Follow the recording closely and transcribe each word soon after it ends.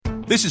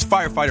This is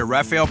firefighter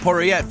Raphael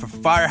Porriette for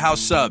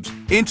Firehouse Subs.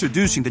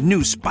 Introducing the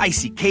new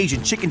spicy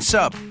Cajun chicken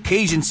sub.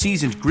 Cajun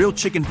seasoned grilled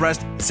chicken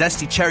breast,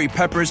 zesty cherry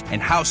peppers,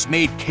 and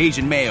house-made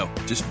Cajun mayo.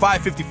 Just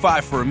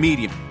 $5.55 for a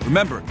medium.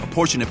 Remember, a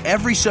portion of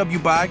every sub you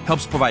buy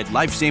helps provide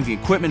life-saving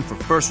equipment for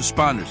first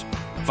responders.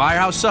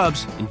 Firehouse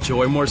Subs.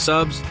 Enjoy more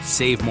subs,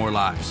 save more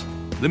lives.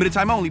 Limited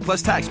time only,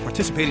 plus tax.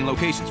 Participating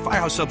locations.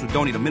 Firehouse Subs will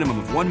donate a minimum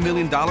of $1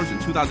 million in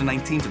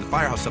 2019 to the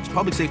Firehouse Subs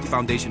Public Safety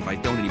Foundation by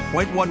donating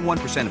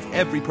 0.11% of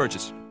every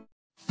purchase.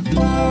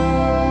 Feral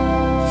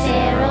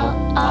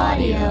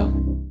Audio.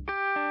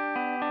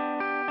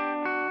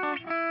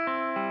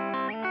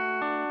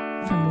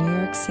 From New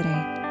York City,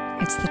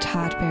 it's the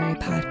Todd Barry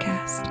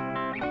Podcast.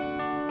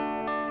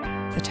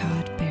 The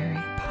Todd Barry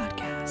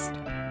Podcast.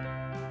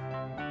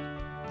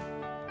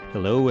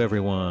 Hello,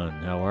 everyone.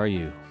 How are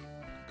you?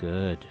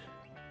 Good.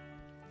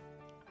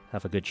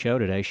 Have a good show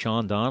today.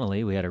 Sean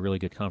Donnelly, we had a really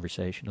good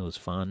conversation. It was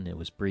fun. It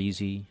was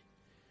breezy.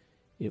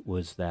 It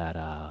was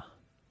that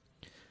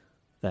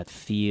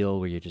feel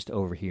where you're just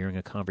overhearing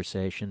a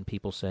conversation.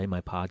 People say my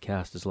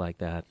podcast is like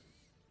that,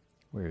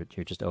 where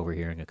you're just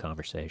overhearing a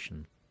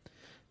conversation.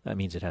 That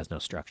means it has no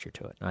structure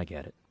to it. I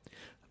get it.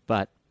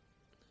 But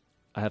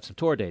I have some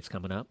tour dates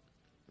coming up.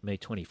 May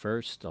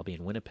 21st, I'll be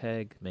in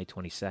Winnipeg. May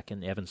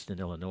 22nd, Evanston,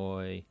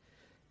 Illinois.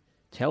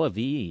 Tel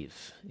Aviv,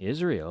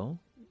 Israel.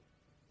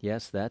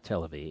 Yes, that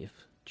Tel Aviv.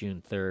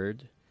 June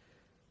 3rd.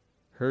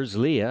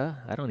 Herzliya,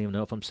 I don't even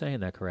know if I'm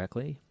saying that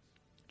correctly.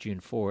 June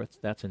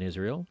 4th, that's in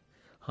Israel.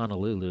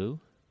 Honolulu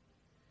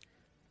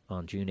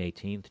on June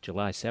 18th.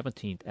 July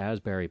 17th,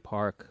 Asbury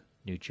Park,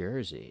 New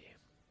Jersey.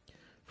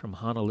 From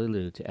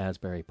Honolulu to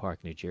Asbury Park,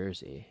 New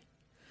Jersey.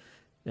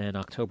 Then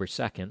October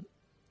 2nd,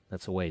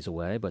 that's a ways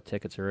away, but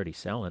tickets are already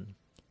selling.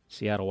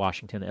 Seattle,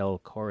 Washington, El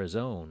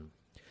Corazon.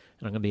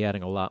 And I'm going to be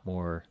adding a lot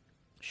more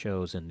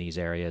shows in these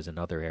areas and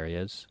other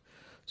areas.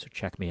 So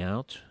check me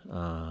out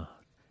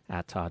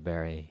at Todd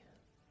Barry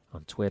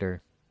on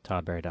Twitter,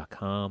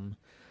 toddbarry.com.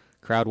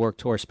 Crowdwork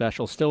Tour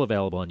Special still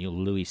available on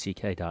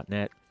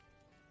louisck.net.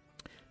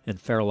 And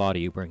Feral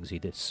Audio brings you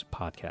this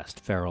podcast,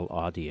 Feral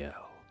Audio.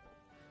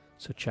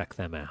 So check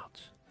them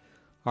out.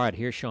 All right,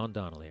 here's Sean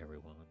Donnelly,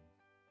 everyone.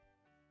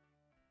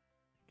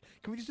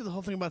 Can we just do the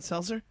whole thing about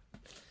seltzer?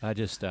 I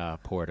just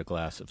poured a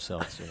glass of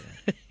seltzer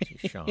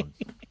to Sean.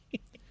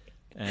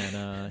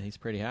 And he's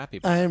pretty happy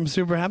about it. I am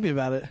super happy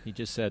about it. He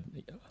just said,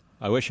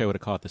 I wish I would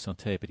have caught this on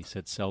tape, but he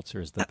said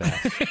seltzer is the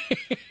best.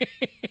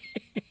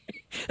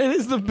 It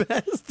is the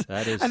best.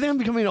 That is. I think I'm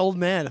becoming an old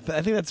man.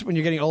 I think that's when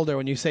you're getting older,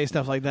 when you say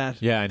stuff like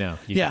that. Yeah, I know.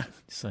 Yeah.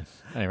 It's like,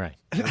 all right.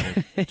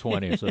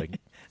 20, it's like,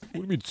 what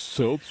do you mean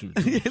seltzer?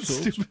 It's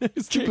Seltzer?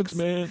 stupid. Chicks,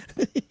 man.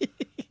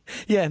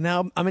 Yeah,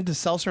 now I'm into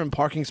seltzer and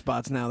parking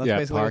spots now. That's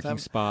basically parking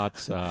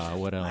spots.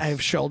 What else? I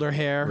have shoulder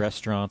hair.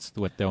 Restaurants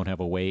that don't have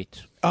a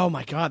wait. Oh,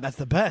 my God, that's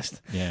the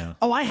best. Yeah.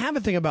 Oh, I have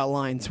a thing about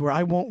lines where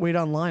I won't wait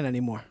online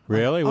anymore.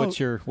 Really? Oh, what's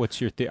your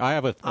I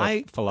have a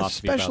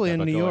philosophy especially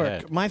about that, in New but go York.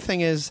 ahead. My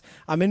thing is,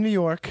 I'm in New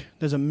York.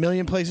 There's a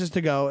million places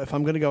to go if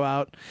I'm going to go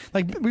out.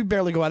 Like, we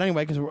barely go out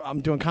anyway because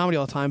I'm doing comedy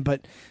all the time.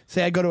 But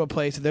say I go to a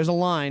place, if there's a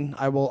line,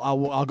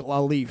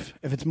 I'll leave.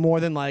 If it's more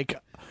than like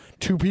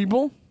two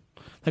people,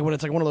 like when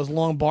it's like one of those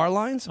long bar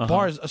lines,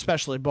 bars,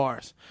 especially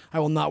bars, I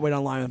will not wait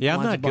online. Yeah,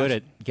 I'm not good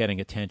at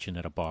getting attention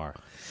at a bar.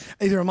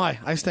 Either am I.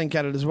 I stink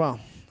at it as well.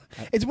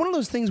 It's one of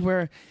those things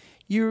where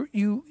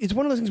it's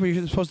one of those things where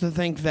you're supposed to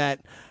think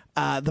that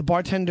the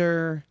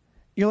bartender,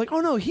 you're like, oh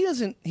no, he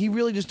doesn't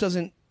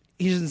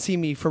see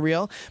me for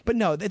real. But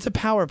no, it's a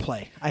power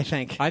play, I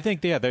think.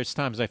 There's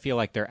times I feel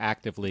like they're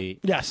actively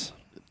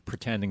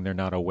pretending they're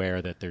not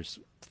aware that there's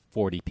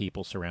 40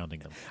 people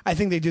surrounding them. I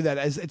think they do that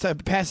as it's a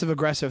passive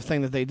aggressive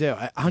thing that they do.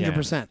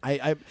 100%.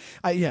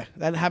 Yeah,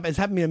 that happens. It's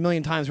happened to me a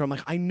million times where I'm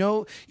like, I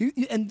know you,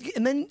 and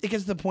then it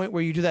gets to the point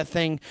where you do that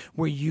thing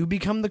where you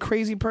become the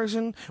crazy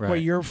person, where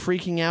you're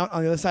freaking out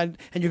on the other side,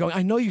 and you're going,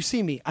 I know you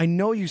see me,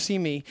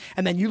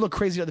 and then you look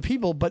crazy to other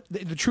people, but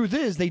the truth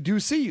is they do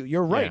see you.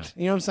 You're right. Yeah.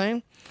 You know what I'm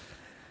saying?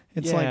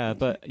 It's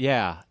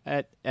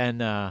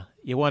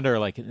you wonder,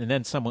 like, and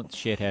then someone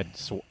shithead,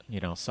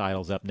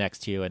 sidles up next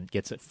to you and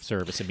gets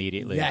service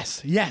immediately.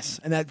 Yes,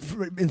 and that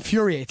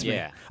infuriates me.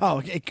 Yeah. Oh,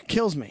 it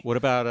kills me. What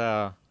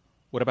about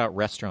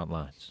restaurant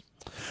lines?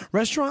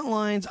 Restaurant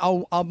lines,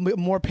 I'll be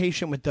more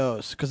patient with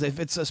those because if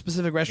it's a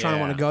specific restaurant I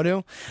want to go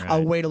to,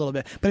 I'll wait a little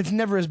bit. But it's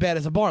never as bad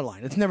as a bar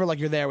line. It's never like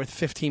you're there with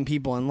 15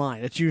 people in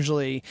line. It's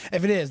usually,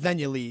 if it is, then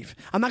you leave.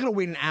 I'm not going to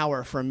wait an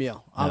hour for a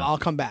meal. I'll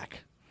come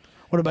back.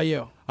 What about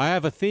you? I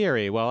have a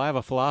theory. Well, I have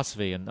a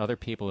philosophy, and other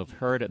people have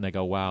heard it, and they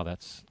go, wow,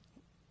 that's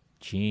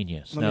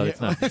genius. No,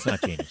 it's not. It's not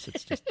genius.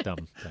 It's just a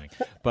dumb thing.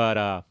 But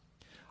I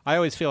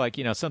always feel like,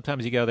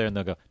 sometimes you go there, and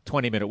they'll go,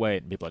 20-minute wait,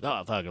 and people are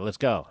like, oh, fuck it, let's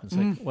go. It's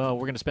like, well,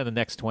 we're going to spend the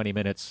next 20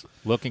 minutes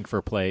looking for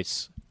a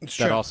place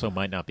that also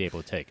might not be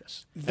able to take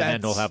us. And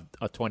then they'll have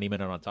a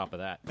 20-minute on top of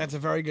that. That's a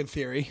very good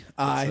theory.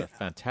 That's a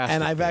fantastic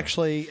And I've theory.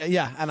 actually,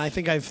 and I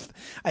think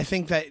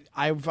that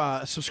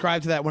I've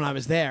subscribed to that when I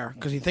was there,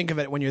 because you think of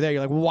it when you're there,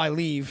 you're like, well, why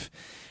leave?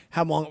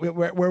 how long,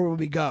 where will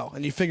we go?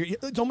 And you figure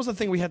it's almost a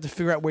thing where you have to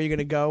figure out where you're going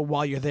to go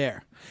while you're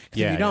there.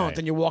 'Cause if you don't,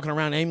 then you're walking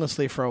around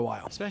aimlessly for a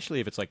while. Especially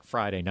if it's like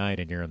Friday night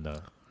and you're in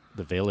the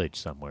village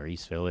somewhere,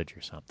 East Village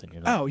or something.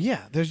 Oh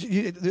yeah, there's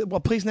a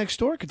place next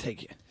door could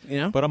take you. You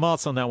know. But I'm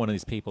also not one of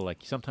these people. Like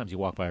sometimes you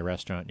walk by a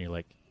restaurant and you're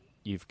like,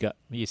 you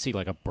see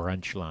like a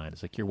brunch line.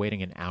 It's like you're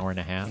waiting an hour and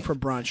a half for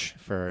brunch.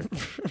 For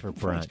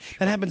brunch.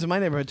 That happens in my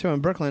neighborhood too,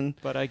 in Brooklyn.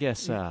 But I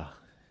guess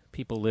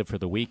people live for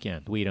the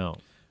weekend. We don't.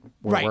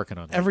 We're working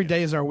on that. Every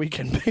day is our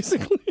weekend,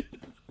 basically.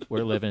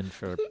 We're living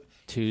for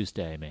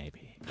Tuesday,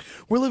 maybe.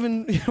 We're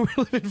living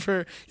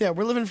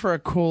for a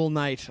cool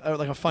night,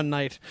 like a fun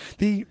night.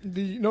 You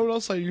know what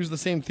else I use the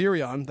same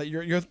theory on? That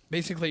you're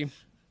basically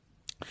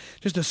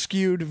just a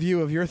skewed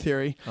view of your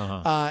theory.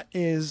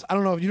 Is I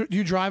don't know. Do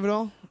you drive at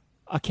all?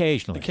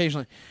 Occasionally.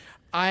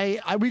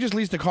 We just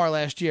leased a car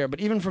last year, but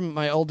even from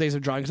my old days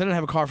of driving, because I didn't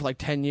have a car for like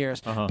 10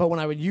 years. But when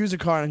I would use a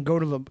car and go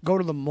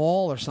to the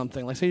mall or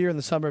something, like say you're in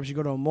the suburbs, you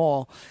go to a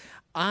mall,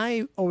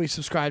 I always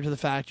subscribe to the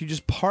fact you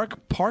just park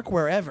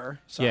wherever.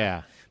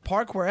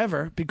 Park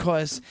wherever,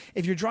 because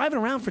if you're driving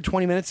around for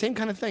 20 minutes, same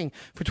kind of thing,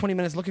 for 20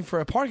 minutes looking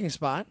for a parking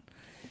spot,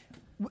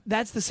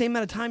 that's the same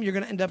amount of time you're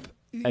going to end up.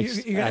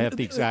 If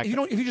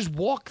you just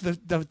walk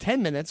the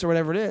 10 minutes or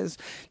whatever it is,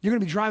 you're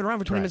going to be driving around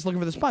for 20 minutes looking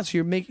for the spot. So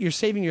you're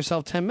saving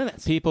yourself 10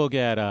 minutes. People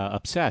get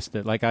obsessed.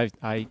 That like I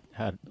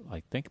had,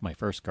 I think my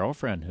first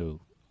girlfriend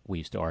who we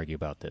used to argue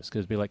about this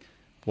because be like,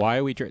 why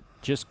are we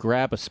just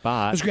grab a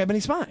spot? Just grab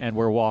any spot, and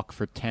we'll walk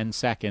for 10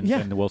 seconds,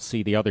 and we'll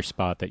see the other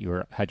spot that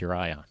you had your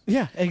eye on.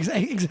 Yeah,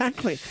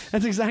 exactly.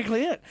 That's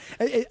exactly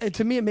it.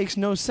 To me, it makes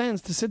no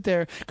sense to sit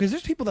there because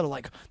there's people that are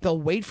like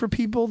they'll wait for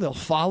people, they'll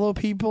follow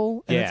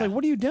people, and it's like,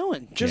 what are you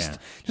doing? Just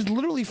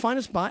literally find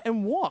a spot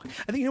and walk.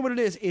 I think you know what it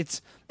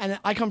is.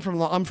 I'm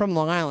from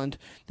Long Island.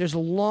 There's a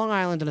Long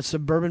Island and a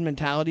suburban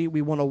mentality.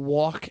 We want to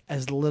walk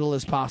as little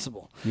as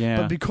possible. Yeah.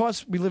 But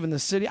because we live in the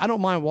city, I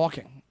don't mind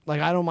walking. Like,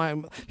 I don't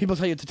mind. People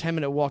tell you it's a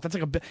 10-minute walk. That's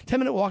like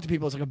 10-minute walk to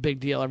people is like a big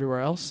deal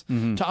everywhere else.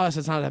 To us,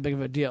 it's not that big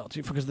of a deal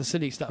because of the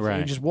city stuff. Right.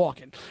 You're just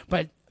walking.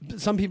 But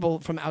some people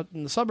from out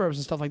in the suburbs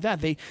and stuff like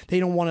that, they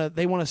don't want to.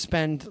 They want to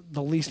spend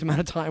the least amount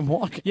of time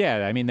walking.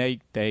 Yeah, I mean they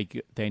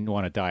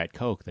want a Diet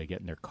Coke. They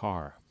get in their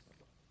car.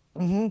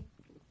 Mm-hmm.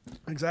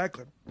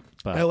 Exactly.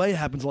 But L.A.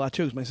 happens a lot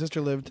too. 'Cause my sister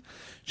lived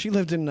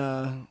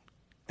in.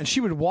 And she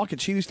would walk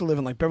it. She used to live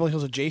in like Beverly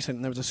Hills adjacent,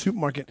 and there was a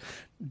supermarket,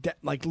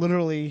 like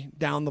literally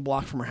down the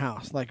block from her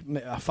house, like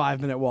a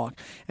 5-minute walk.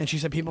 And she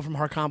said people from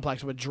her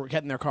complex would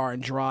get in their car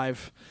and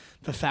drive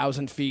the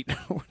 1,000 feet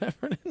or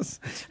whatever it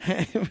is,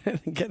 and go to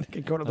the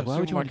supermarket. Why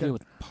would you want to do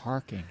with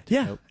parking?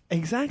 Yeah,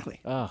 exactly.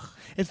 Ugh,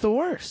 it's the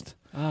worst.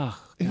 Ugh,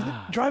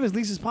 God. Drive as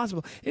least as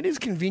possible. It is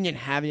convenient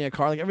having a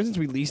car. Like ever since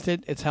we leased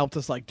it, it's helped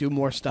us like do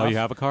more stuff. Oh, you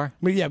have a car?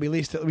 We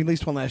leased it. We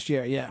leased one last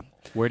year. Yeah.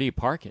 Where do you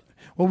park it?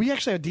 Well, we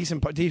actually have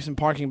decent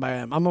parking by.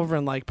 I'm over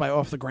in like by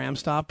off the Graham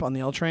stop on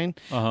the L train,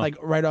 like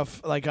right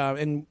off like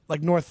in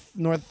like North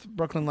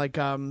Brooklyn, like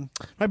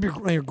might be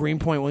near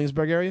Greenpoint,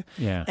 Williamsburg area.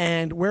 Yeah.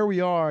 And where we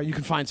are, you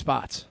can find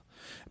spots.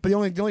 But the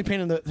only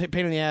pain in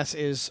the ass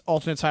is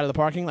alternate side of the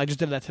parking. I just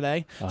did that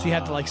today, so you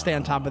have to like stay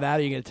on top of that,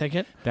 or you get a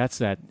ticket. That's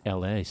that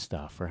L.A.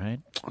 stuff, right?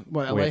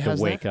 What, LA Where you have has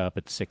to wake that? up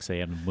at 6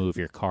 a.m. and move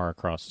your car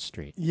across the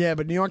street. Yeah,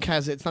 but New York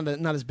has it. It's not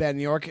as bad.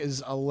 New York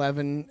is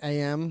 11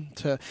 a.m.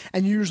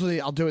 and usually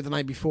I'll do it the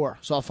night before,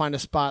 so I'll find a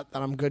spot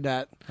that I'm good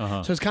at.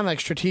 So it's kind of like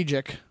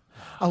strategic.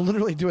 I'll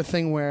literally do a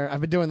thing where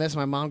I've been doing this.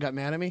 And my mom got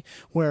mad at me.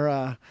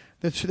 Where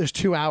there's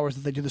 2 hours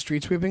that they do the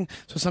street sweeping.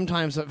 So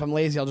sometimes if I'm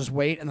lazy, I'll just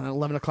wait, and then at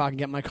 11 o'clock,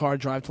 get in my car,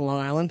 drive to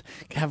Long Island,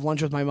 have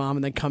lunch with my mom,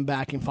 and then come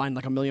back and find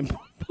like a million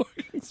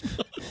parking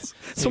spots.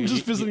 So I'm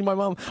just visiting my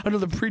mom under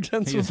the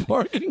pretense of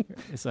parking.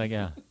 It's like,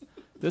 yeah,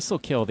 this will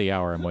kill the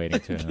hour I'm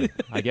waiting to.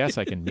 I guess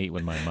I can meet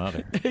with my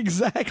mother.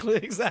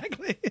 Exactly.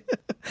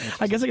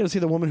 I guess I got to see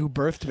the woman who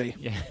birthed me.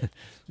 Yeah,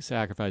 she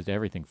sacrificed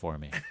everything for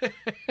me.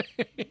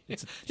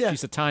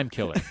 She's a time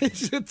killer.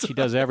 She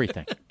does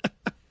everything.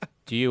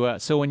 Do you?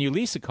 So when you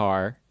lease a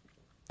car,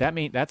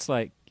 that's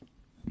like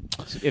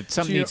if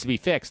something needs to be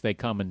fixed, they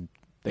come and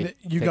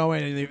go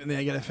in and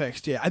they get it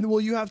fixed. Yeah, and well,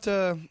 you have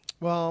to.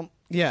 Well,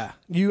 yeah,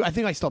 I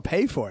think I still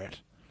pay for it.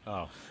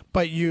 Oh.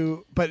 But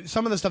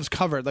some of the stuff's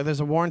covered. Like there's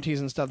the warranties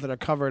and stuff that are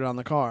covered on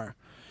the car.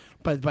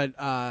 But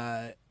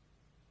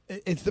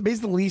it's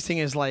basically leasing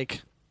is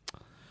like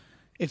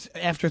it's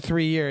after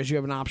 3 years you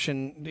have an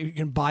option. You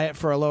can buy it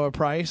for a lower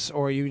price,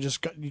 or you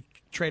just you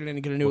trade it in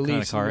and get a new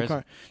lease. What kind of car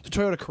is it? It's a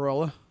Toyota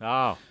Corolla.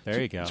 Oh,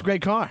 there you go. It's a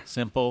great car.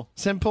 Simple.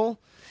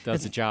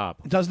 Does the job.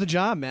 It does the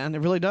job, man. It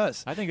really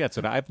does. I think that's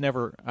what I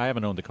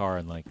haven't owned a car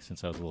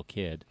since I was a little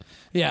kid.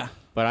 Yeah.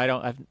 But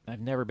I've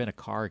never been a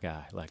car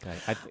guy. Like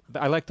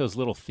I like those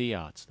little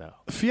Fiats though.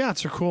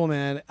 Fiats are cool,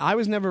 man. I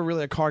was never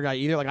really a car guy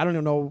either. Like I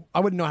wouldn't know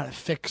how to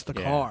fix the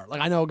car.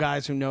 Like I know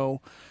guys who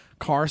know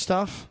car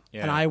stuff,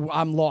 and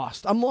I'm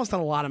lost. I'm lost on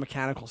a lot of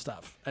mechanical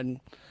stuff. And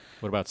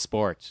what about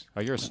sports?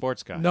 Oh, you're a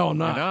sports guy. No, I'm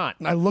not. Why not?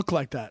 I look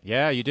like that.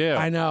 Yeah, you do.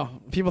 I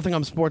know. People think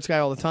I'm a sports guy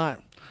all the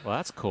time. Well,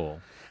 that's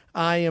cool.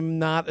 I am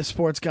not a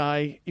sports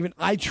guy. Even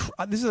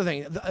this is the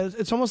thing.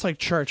 It's almost like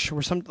church,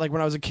 where like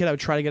when I was a kid, I would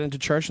try to get into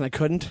church and I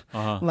couldn't.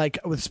 Like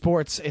with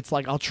sports, it's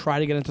like I'll try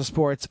to get into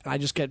sports and I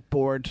just get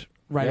bored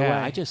right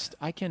away.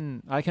 I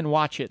can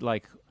watch it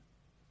like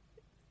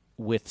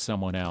with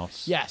someone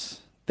else.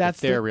 Yes. If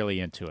they're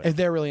really into it. If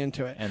they're really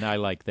into it. And I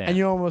like that. And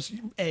you almost,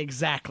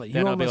 exactly.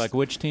 Then I'll be like,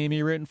 which team are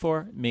you rooting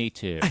for? Me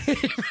too.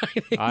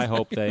 Exactly. I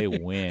hope they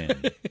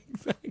win.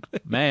 Exactly.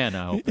 Man,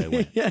 I hope they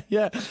win.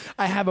 Yeah.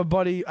 I have a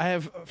buddy,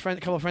 a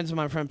couple of friends of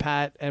my friend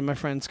Pat and my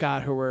friend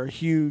Scott who were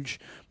huge,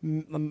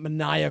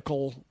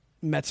 maniacal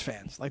Mets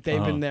fans. Like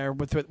they've been there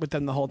with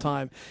them the whole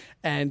time.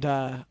 And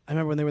I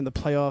remember when they were in the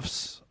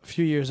playoffs a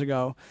few years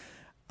ago,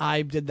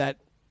 I did that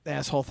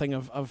asshole thing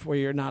of where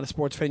you're not a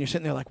sports fan. You're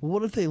sitting there like, well,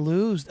 what if they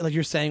lose? Like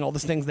you're saying all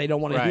these things they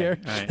don't want to hear.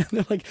 Right. And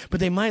they're like, but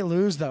they might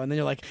lose though. And then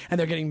you're like, and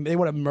they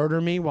want to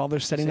murder me while they're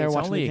sitting there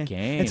watching the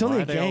game. It's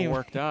only a game. It's only a game. All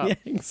worked up. Yeah,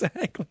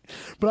 exactly.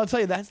 But I'll tell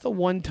you, that's the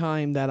one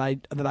time that I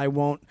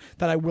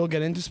will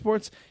get into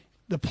sports.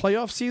 The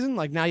playoff season,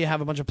 like now you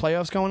have a bunch of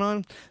playoffs going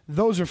on.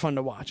 Those are fun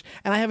to watch,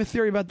 and I have a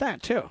theory about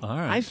that too. All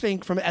right. I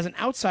think, as an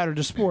outsider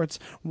to sports,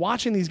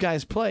 watching these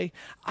guys play,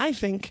 I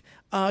think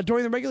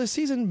during the regular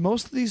season,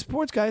 most of these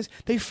sports guys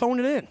they phone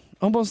it in,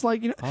 almost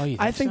like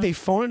I think they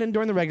phone it in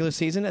during the regular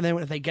season, and then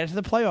if they get to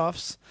the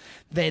playoffs,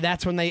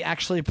 that's when they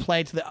actually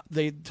play to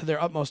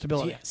their utmost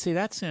ability. See,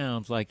 that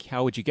sounds like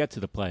how would you get to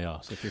the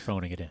playoffs if you're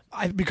phoning it in?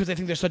 Because I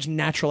think they're such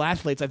natural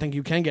athletes. I think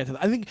you can get to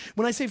that. I think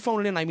when I say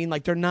phone it in, I mean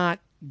like they're not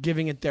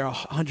giving it their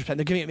 100%.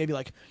 They're giving it maybe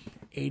like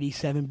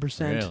 87%.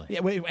 Really?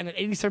 Yeah, and at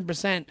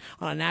 87%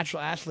 on a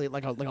natural athlete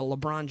like a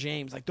LeBron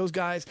James, like those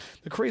guys.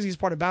 The craziest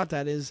part about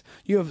that is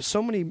you have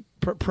so many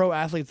pro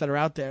athletes that are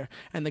out there,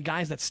 and the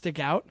guys that stick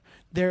out,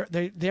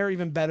 they're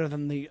even better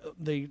than the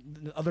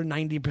other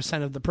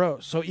 90% of the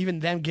pros. So even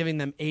them giving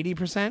them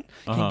 80%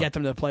 can get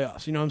them to the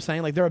playoffs. You know what I'm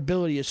saying? Like their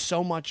ability is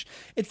so much.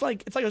 They're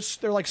like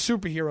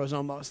superheroes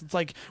almost. It's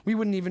like we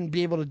wouldn't even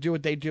be able to do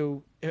what they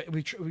do.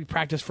 We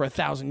practice for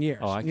 1,000 years.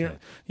 Oh, I could.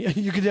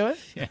 You could do it?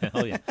 Yeah,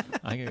 hell yeah.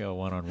 I could go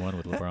one-on-one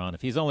with LeBron.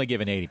 If he's only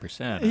given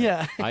 80%,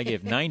 yeah. I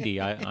give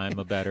 90, I'm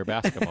a better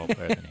basketball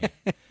player than he.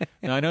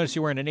 Now, I noticed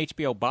you're wearing an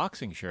HBO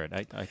boxing shirt.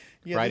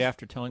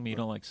 After telling me you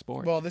don't like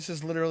sports. Well, this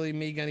is literally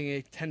me getting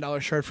a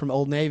 $10 shirt from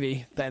Old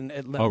Navy. Then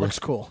it looks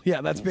cool. Yeah,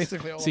 that's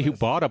basically all. See, you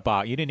bought a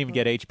box. You didn't even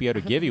get HBO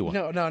to give you one.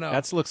 No.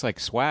 That looks like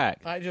swag.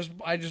 I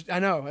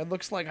know. It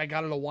looks like I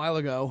got it a while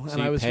ago, so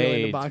and I was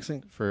really into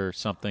boxing. For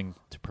something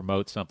to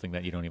promote something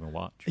that you don't even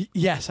watch.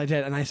 Yes, I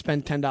did, and I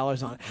spent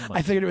 $10 on it.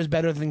 I figured it was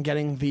better than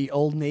getting the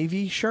Old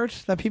Navy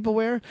shirt that people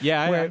wear.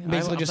 Yeah, where it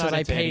basically just says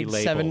I paid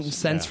 7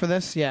 cents for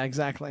this. Yeah,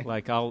 exactly.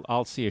 Like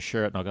I'll see a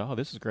shirt and I'll go, oh,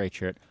 this is a great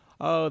shirt.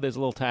 Oh, there's a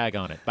little tag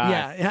on it. Bye.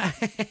 Yeah.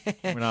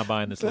 We're not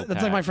buying this little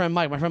That's tag. like my friend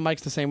Mike. My friend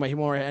Mike's the same way. He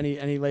won't wear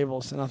any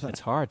labels, nothing. It's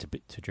hard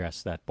to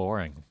dress that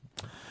boring,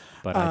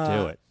 but I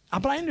do it.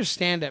 But I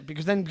understand it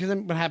because then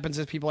what happens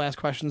is people ask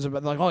questions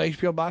about like, oh,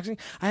 HBO boxing.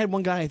 I had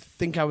one guy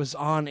think I was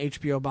on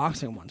HBO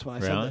boxing once when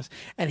I said this,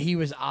 and he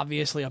was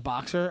obviously a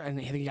boxer, and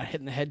I think he got hit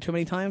in the head too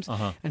many times,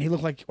 and he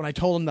looked like when I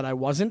told him that I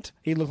wasn't,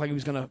 he looked like he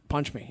was going to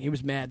punch me. He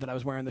was mad that I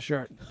was wearing the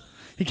shirt.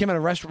 He came out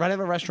of right out of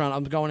a restaurant.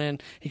 I'm going in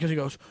because he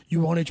goes,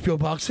 "You on HBO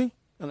boxing?"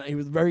 And he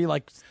was very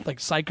like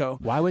psycho.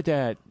 Why would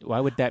that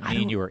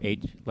mean you were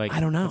like?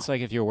 I don't know. It's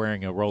like if you're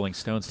wearing a Rolling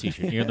Stones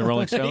t-shirt. You're in the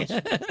Rolling Stones.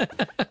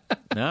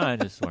 No, I'm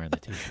just wearing the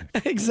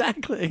t-shirt.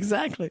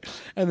 Exactly.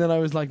 And then I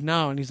was like,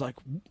 no, and he's like,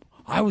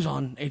 I was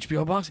on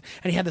HBO boxing,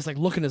 and he had this like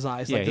look in his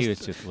eyes, yeah, like he this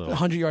was just a little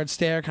 100-yard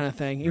stare kind of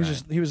thing. He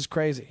was just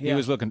crazy. Yeah. He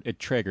was looking. It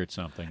triggered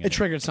something. It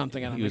triggered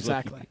something in him.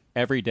 Exactly.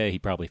 Every day he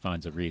probably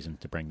finds a reason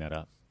to bring that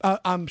up.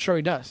 I'm sure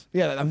he does.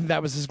 Yeah, I mean,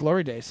 that was his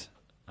glory days.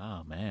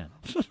 Oh man,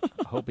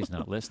 I hope he's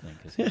not listening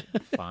because he'll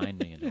find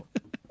me and he'll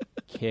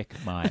kick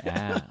my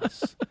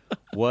ass.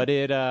 What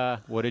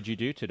did you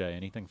do today?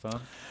 Anything fun?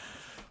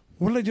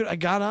 What did I do? I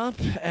got up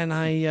and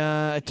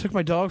I took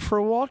my dog for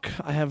a walk.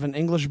 I have an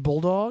English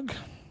bulldog.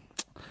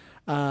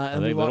 Are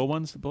they little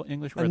ones?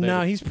 English?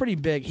 No, he's pretty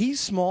big. He's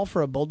small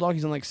for a bulldog.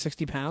 He's on like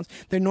 60 pounds.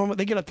 They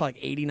get up to like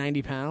 80,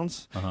 90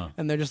 pounds,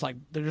 and they're just like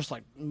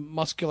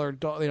muscular.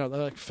 They're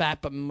like fat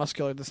but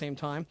muscular at the same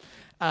time.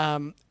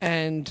 But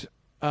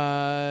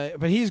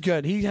he's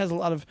good. He has a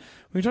lot of.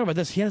 When we talk about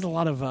this, he has a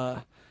lot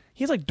of.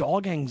 He has like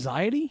dog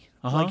anxiety.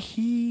 Like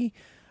he.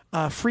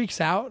 Freaks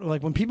out.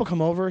 Like when people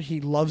come over, he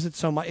loves it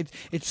so much.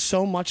 It's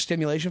so much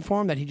stimulation for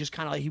him that he just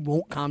kind of he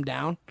won't calm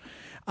down.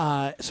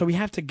 So we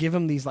have to give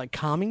him these like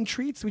calming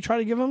treats. We try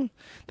to give him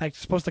that's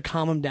supposed to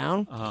calm him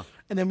down.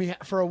 And then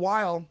for a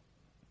while,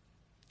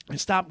 it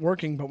stopped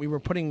working. But we were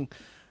putting.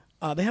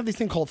 They have this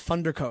thing called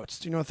thunder coats.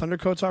 Do you know what thunder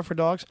coats are for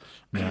dogs?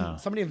 No.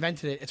 Somebody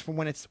invented it. It's for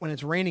when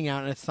it's raining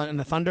out and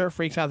the thunder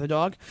freaks out the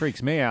dog.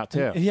 Freaks me out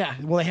too. Yeah.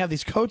 Well, they have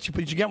these coats you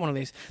get one of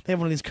these. They have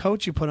one of these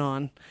coats you put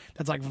on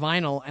that's like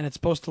vinyl and it's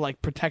supposed to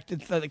like protect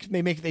it. Like,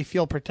 they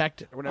feel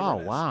protected or whatever. Oh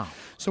it is. Wow.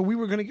 So we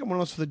were gonna get one of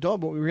those for the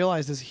dog, but what we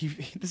realized is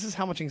this is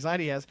how much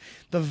anxiety he has.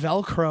 The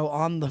Velcro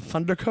on the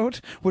thunder coat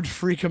would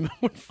freak him.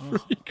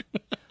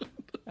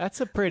 That's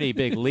a pretty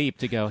big leap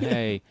to go,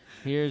 hey,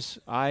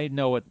 I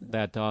know what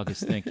that dog is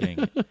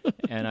thinking,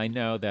 and I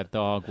know that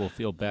dog will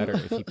feel better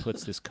if he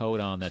puts this coat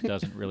on that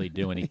doesn't really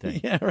do anything.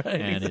 Yeah, right.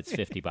 And it's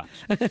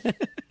 $50.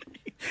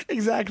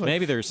 Exactly.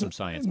 Maybe there's some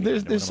science behind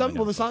it. There's some.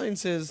 Well, the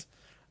science is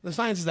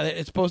that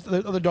it's supposed to.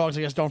 The other dogs,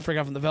 I guess, don't freak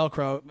out from the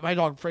Velcro. My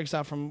dog freaks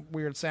out from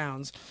weird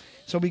sounds,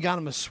 so we got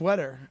him a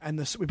sweater, and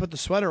we put the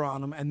sweater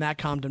on him, and that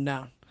calmed him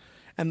down.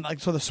 And like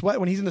so, the sweat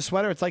when he's in the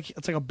sweater, it's like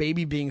a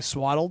baby being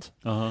swaddled.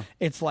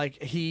 It's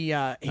like he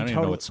I don't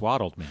even know what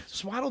swaddled means.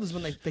 Swaddled is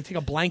when they take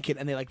a blanket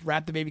and they like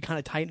wrap the baby kind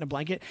of tight in a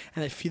blanket,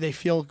 and they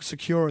feel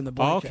secure in the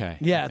blanket. Okay.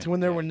 Yeah, Okay. it's when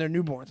they're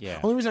newborns. Yeah.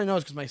 Only reason I know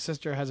is because my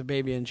sister has a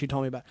baby and she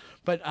told me about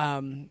it.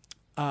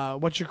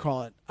 But what you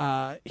call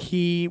it?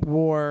 He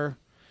wore.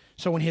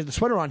 So when he had the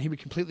sweater on, he would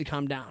completely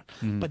calm down.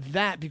 But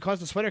because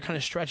the sweater kind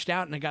of stretched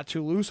out and it got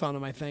too loose on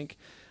him, I think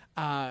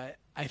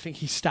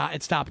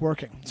it stopped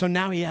working. So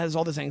now he has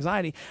all this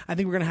anxiety. I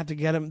think we're going to have to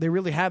get him. They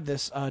really have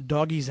this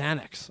doggy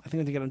Xanax. I think we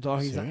have to get him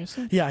doggy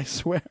Seriously? Xanax. Yeah, I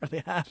swear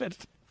they have it.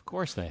 Of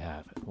course they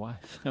have it. Why?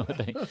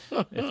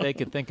 If they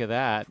could think of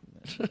that,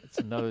 it's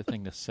another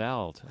thing to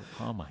sell.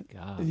 Oh, my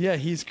God. Yeah,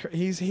 he's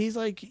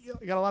like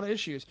got a lot of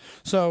issues.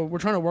 So we're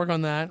trying to work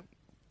on that.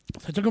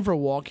 So I took him for a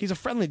walk. He's a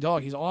friendly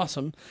dog. He's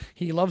awesome.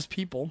 He loves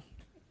people.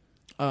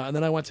 And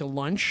then I went to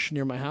lunch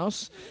near my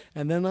house.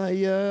 And then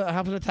I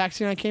hopped in a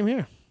taxi and I came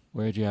here.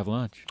 Where'd you have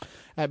lunch?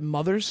 At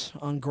Mother's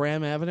on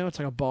Graham Avenue. It's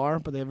like a bar,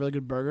 but they have really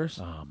good burgers.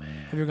 Oh, man.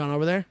 Have you ever gone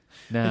over there?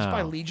 No. It's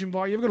by Legion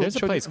Bar. You ever go There's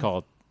to a place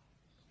called,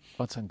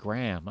 what's on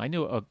Graham? I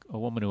knew a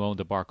woman who owned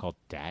a bar called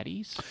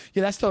Daddy's.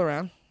 Yeah, that's still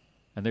around.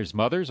 And there's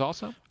Mother's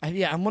also?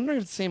 I'm wondering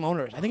if it's the same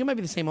owners. I think it might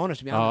be the same owners,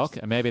 to be honest. Oh,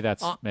 okay. Maybe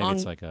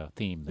it's like a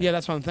theme there. Yeah,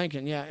 that's what I'm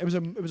thinking. Yeah, it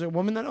was a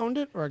woman that owned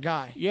it or a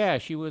guy? Yeah,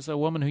 she was a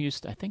woman who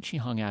I think she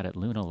hung out at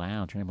Luna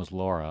Lounge. Her name was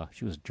Laura.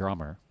 She was a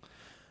drummer.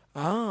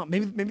 Ah,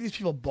 maybe these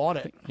people bought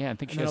it. Yeah, I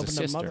think she and has a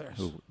then opened sister Mother's.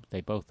 who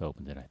they both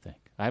opened it, I think.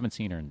 I haven't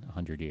seen her in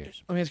 100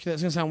 years. Let me ask you,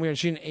 that's going to sound weird. Is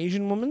she an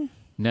Asian woman?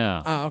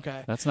 No. Oh,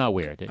 okay. That's not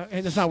weird.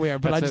 That's not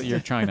weird, but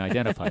You're trying to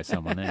identify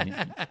someone,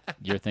 and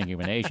you're thinking of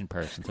an Asian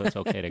person, so it's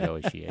okay to go,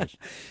 is she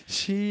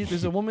Asian?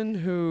 There's a woman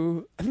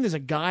who, I think there's a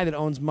guy that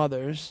owns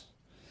Mother's,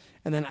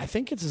 and then I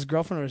think it's his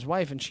girlfriend or his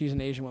wife, and she's an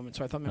Asian woman,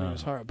 so I thought maybe it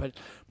was her. But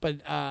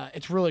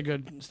it's really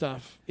good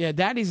stuff. Yeah,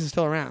 Daddy's is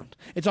still around.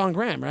 It's on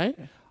Graham, right?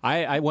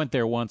 I went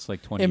there once,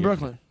 like 20 in years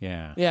Brooklyn. ago.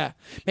 Yeah. Yeah.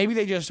 Maybe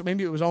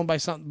it was owned by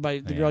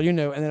the girl you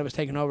knew, and then it was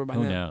taken over by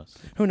Who them. knows?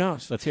 Who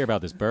knows? Let's hear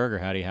about this burger.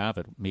 How do you have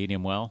it?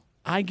 Medium well?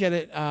 I get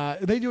it.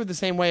 They do it the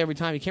same way every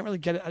time. You can't really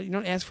get it. You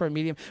don't ask for a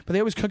medium, but they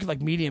always cook it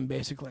like medium,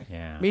 basically.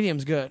 Yeah.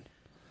 Medium's good.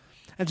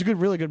 And it's a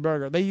really good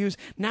burger.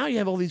 Now you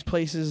have all these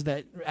places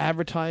that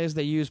advertise.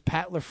 They use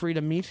Pat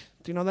LaFrieda meat.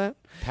 Do you know that?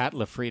 Pat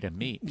LaFrieda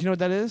meat. Do you know what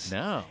that is?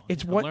 No. I'm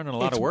learning a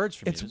lot of words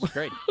from you. This is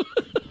great.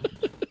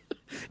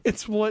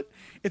 It's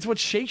what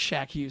Shake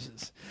Shack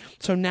uses.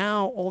 So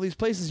now all these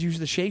places use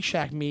the Shake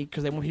Shack meat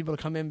because they want people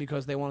to come in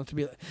because they want it to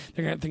be.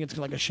 They're going to think it's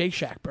like a Shake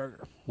Shack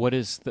burger. What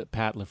is the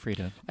Pat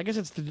LaFrieda? I guess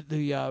it's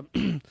the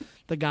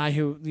the guy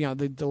who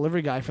the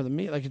delivery guy for the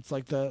meat. Like it's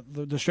like the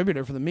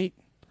distributor for the meat.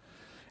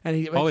 And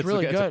it's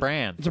really good. It's a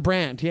brand. It's a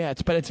brand. Yeah. I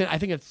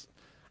think it's.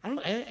 I don't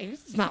know. I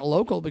guess it's not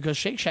local because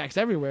Shake Shack's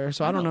everywhere.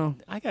 So I don't know.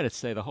 I got to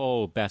say the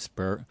whole best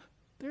burger.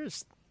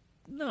 There's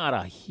not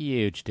a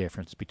huge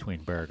difference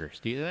between burgers.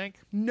 Do you think?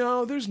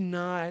 No, there's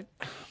not.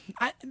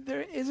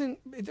 There isn't.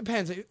 It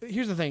depends.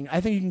 Here's the thing.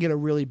 I think you can get a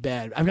really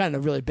bad. I've gotten a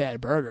really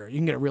bad burger. You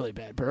can get a really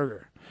bad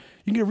burger.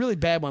 You can get a really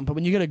bad one, but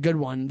when you get a good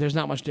one, there's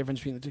not much difference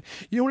between the two.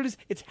 You know what it is?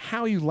 It's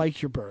how you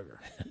like your burger.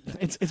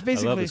 It's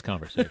basically. I love this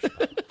conversation.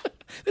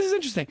 This is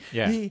interesting.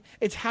 Yeah.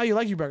 It's how you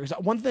like your burgers.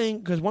 One thing,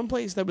 because one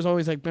place that was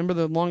always like, remember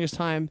the longest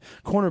time,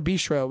 Corner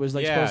Bistro was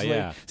like supposedly.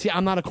 Yeah. See,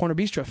 I'm not a Corner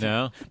Bistro fan.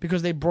 No?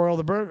 Because they broil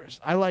the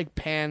burgers. I like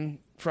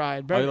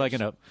pan-fried burgers. Oh, like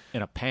in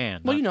a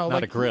pan, well, not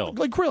like a grill.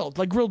 like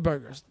grilled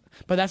burgers.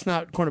 But that's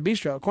not Corner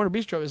Bistro. Corner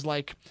Bistro is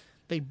like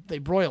they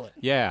broil it.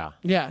 Yeah.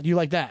 Yeah, you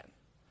like that?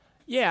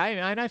 Yeah,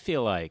 I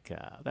feel like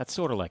that's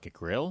sort of like a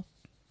grill.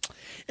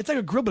 It's like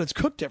a grill, but it's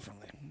cooked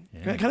differently.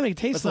 Yeah. It kind of makes it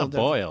taste It's a little not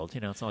different. boiled.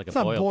 It's not like It's a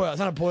not boiled. boiled. It's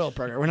not a boiled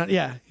burger. We're not.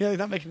 Yeah, they're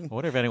not making. I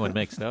wonder if anyone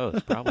makes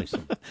those. Probably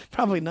some.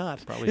 Probably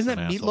not. Probably Isn't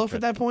some that asshole meatloaf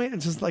at that point?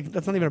 It's just like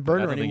that's not even a I burger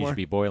don't think you anymore. should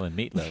be boiling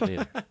meatloaf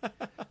either.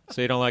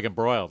 So you don't like them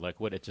broiled?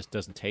 Like what? It just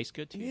doesn't taste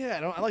good to you?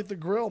 Yeah, I like the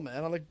grill,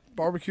 man. I like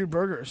barbecued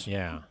burgers.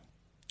 Yeah.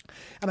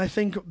 And I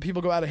think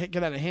people get out of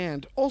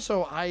hand.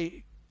 Also,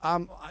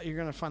 you're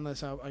gonna find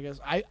this out. I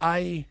guess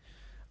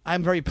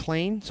I'm very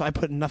plain, so I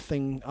put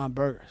nothing on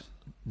burgers.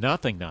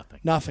 Nothing.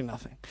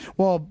 Nothing.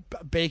 Well,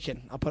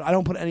 bacon. I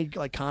don't put any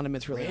like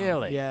condiments really.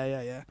 Really? On.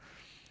 Yeah.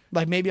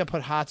 Like maybe I'll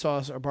put hot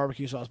sauce or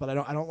barbecue sauce, but I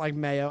don't like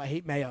mayo. I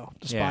hate mayo.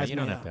 Despise you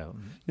mayo. don't have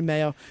to.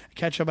 Mayo,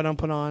 ketchup I don't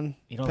put on.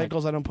 You don't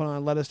Pickles I don't put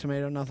on. Lettuce,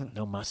 tomato, nothing.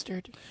 No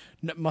mustard?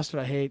 No,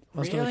 mustard I hate.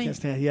 Mustard I Really? can't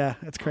stand. Yeah,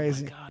 it's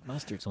crazy. Oh my God,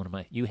 mustard's one of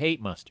my. You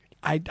hate mustard.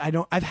 I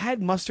don't. I've had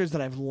mustards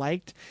that I've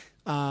liked.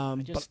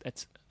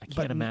 I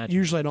can't imagine.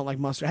 Usually I don't like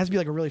mustard. It has to be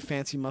like a really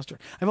fancy mustard.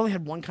 I've only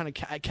had one kind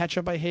of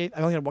ketchup I hate.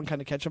 I've only had one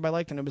kind of ketchup I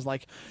liked, and it was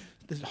like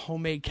this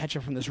homemade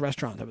ketchup from this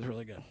restaurant that was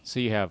really good. So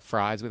you have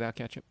fries without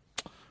ketchup?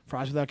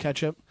 Fries without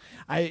ketchup.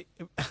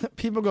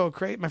 People go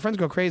crazy. My friends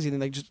go crazy,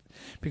 and they just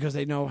because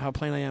they know how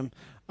plain I am.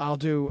 I'll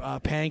do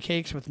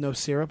pancakes with no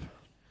syrup.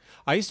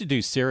 I used to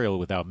do cereal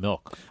without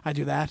milk. I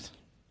do that.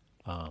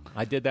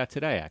 I did that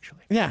today,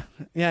 actually. Yeah.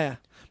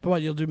 But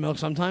what, you'll do milk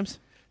sometimes?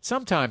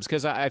 Sometimes,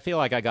 because I feel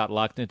like I got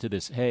locked into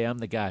this, hey, I'm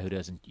the guy who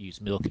doesn't use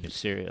milk in his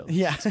cereal.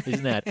 Yeah.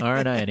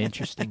 Aren't I an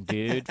interesting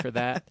dude for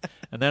that?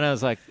 And then I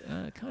was like,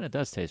 it kind of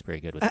does taste pretty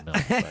good with the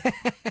milk.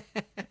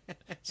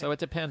 But... So it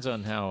depends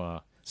on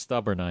how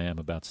stubborn I am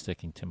about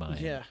sticking to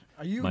my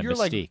Are you? my You're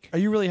mystique. Are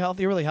you really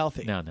healthy? You're really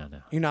healthy. No.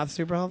 You're not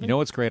super healthy. You know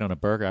what's great on a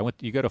burger?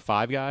 You go to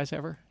Five Guys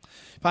ever?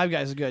 Five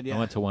Guys is good. Yeah. I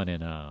went to one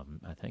in, I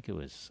think it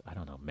was,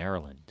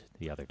 Maryland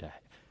the other day.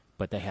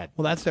 But they had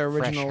that's their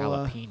original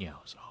fresh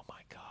jalapenos. Oh, my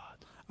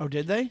God. Oh,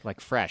 did they?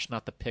 Like fresh,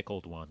 not the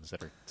pickled ones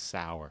that are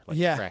sour. Like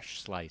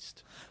fresh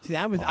sliced. See,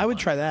 I would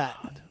try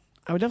that.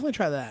 I would definitely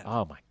try that.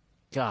 Oh, my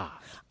God.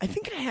 I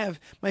think I have.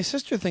 My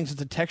sister thinks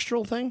it's a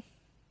textural thing.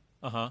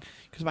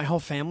 Because my whole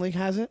family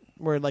has it,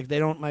 where like they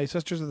don't. My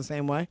sisters are the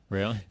same way.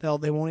 Really?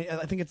 They won't.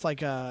 I think it's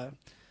like I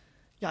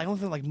don't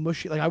think like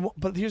mushy. Like I won't,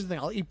 but here's the thing: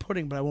 I'll eat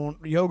pudding, but I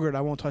won't yogurt.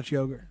 I won't touch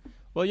yogurt.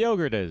 Well,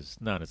 yogurt is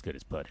not as good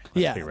as pudding.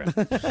 Let's be real.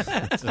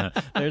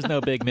 There's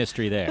no big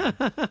mystery there.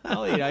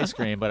 I'll eat ice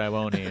cream, but I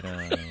won't eat.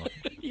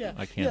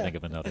 I can't think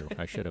of another.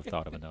 I should have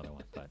thought of another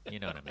one, but you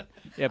know what I mean.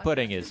 Yeah,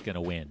 pudding is going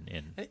to win.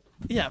 Pudding.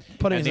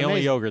 And is the only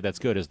amazing. yogurt that's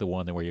good is the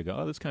one where you go,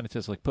 oh, this kind of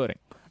tastes like pudding.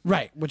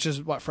 Right, which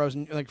is what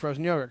frozen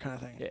yogurt kind of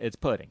thing. It's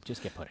pudding.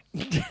 Just get pudding.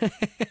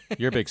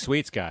 You're a big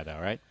sweets guy, though,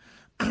 right?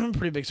 I'm a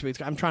pretty big sweets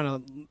guy. I'm trying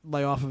to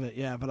lay off of it,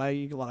 but I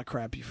eat a lot of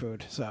crappy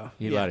food. So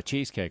you eat a lot of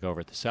cheesecake over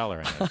at the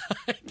cellar.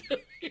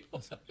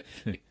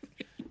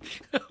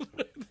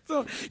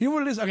 So you know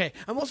what it is? Okay,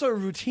 I'm also a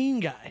routine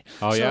guy.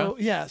 Oh, so,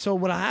 yeah? So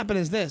what'll happen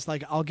is this: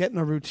 like I'll get in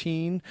a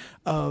routine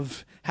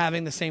of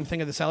having the same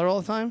thing at the cellar all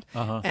the time,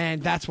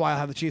 and that's why I'll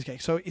have the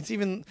cheesecake. So it's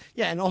even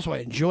and also I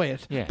enjoy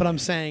it. Yeah. But I'm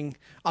saying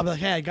I'll be like,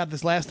 hey, I got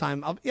this last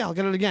time. I'll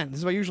get it again. This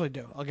is what I usually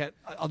do.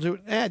 I'll do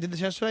it. Yeah, I did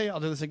this yesterday. I'll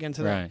do this again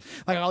today. Right.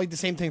 Like I'll eat the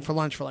same thing for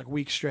lunch for like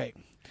weeks straight.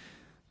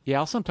 Yeah,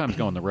 I'll sometimes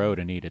go on the road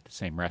and eat at the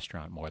same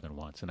restaurant more than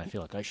once, and I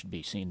feel like I should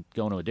be seen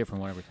going to a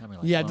different one every time. Like,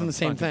 I've done the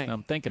same thing.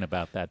 I'm thinking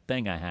about that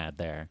thing I had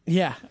there.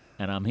 Yeah.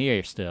 And I'm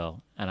here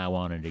still, and I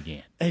want it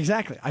again.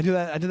 Exactly. I do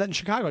that. I did that in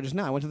Chicago just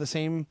now. I went to the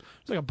same. It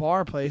was like a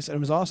bar place, and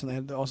it was awesome. They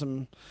had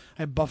I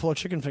had buffalo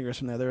chicken fingers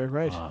from there. They were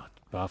great. Oh,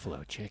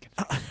 buffalo chicken.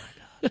 Oh, my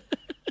God.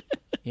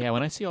 Yeah,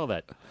 when I see all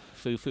that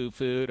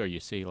food, or you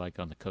see like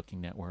on the Cooking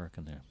Network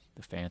and the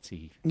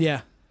fancy.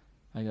 Yeah.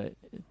 I go,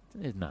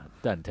 it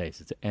doesn't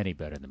taste any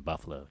better than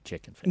buffalo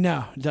chicken fingers.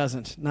 No, it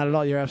doesn't. Not at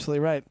all. You're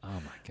absolutely right. Oh,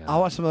 my God. I'll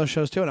watch some of those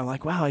shows, too, and I'm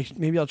like, wow,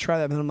 maybe I'll try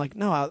that. And then I'm like,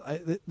 no,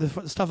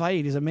 the stuff I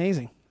eat is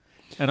amazing.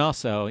 And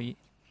also,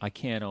 I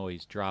can't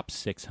always drop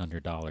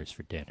 $600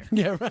 for dinner.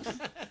 Yeah, right.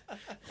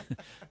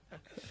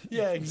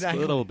 Yeah, exactly.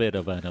 It's a little bit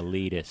of an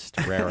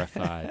elitist,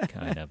 rarefied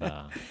kind of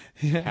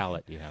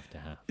palate you have to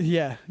have.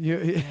 Yeah.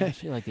 I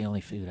feel like the only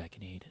food I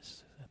can eat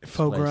is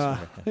faux gras.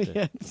 I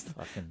have to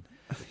fucking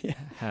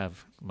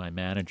have my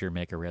manager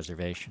make a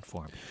reservation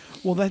for me.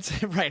 Well,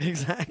 that's right,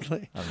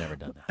 exactly. I've never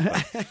done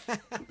that.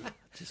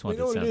 Just want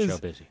to sound so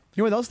busy.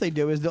 You know what else they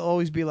do is they'll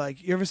always be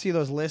like, you ever see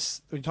those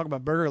lists? We talked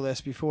about burger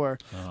lists before.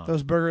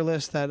 Those burger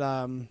lists that,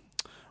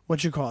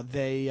 what you call it?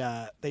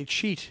 They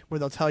cheat where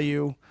they'll tell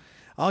you,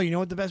 oh, you know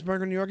what the best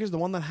burger in New York is? The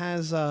one that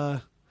has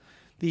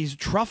these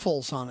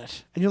truffles on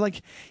it. And you're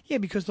like, yeah,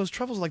 because those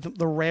truffles are like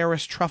the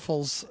rarest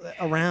truffles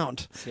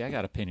around. See, I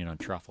got opinion on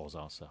truffles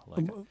also.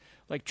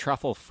 Like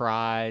truffle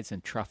fries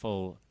and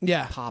truffle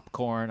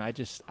popcorn.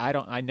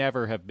 I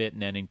never have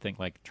bitten anything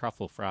like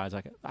truffle fries.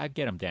 I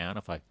get them down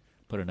if I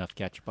put enough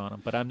ketchup on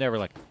them, but I'm never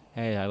like,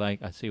 hey,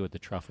 I see what the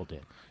truffle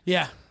did.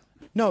 Yeah.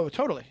 No,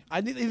 totally.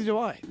 Neither do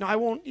I. No, I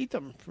won't eat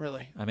them,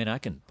 really. I mean, I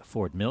can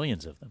afford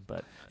millions of them,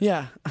 but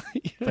yeah.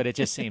 But it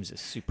just seems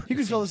super. You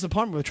could fill this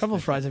apartment with truffle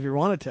fries if you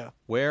wanted to.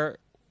 Where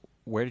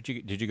did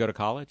you go to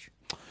college?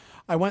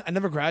 I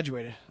never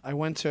graduated. I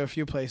went to a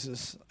few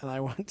places, and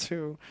I went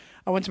to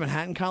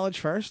Manhattan College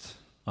first.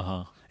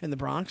 In the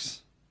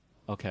Bronx.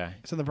 Okay.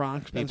 It's in the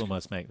Bronx. People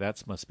must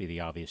be the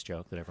obvious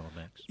joke that everyone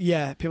makes.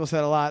 Yeah, people say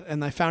it a lot,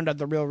 and I found out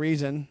the real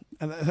reason,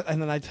 and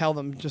then I tell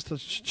them just to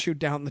shoot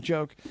down the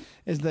joke,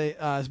 is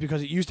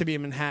because it used to be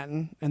in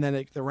Manhattan, and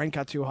then the rent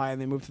got too high,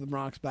 and they moved to the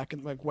Bronx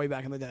way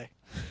back in the day,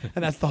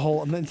 and that's the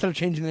whole. And then instead of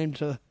changing the name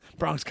to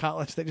Bronx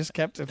College, they just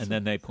kept it. And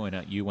then they point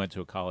out you went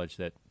to a college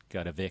that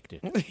got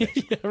evicted.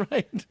 Yeah,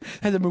 right.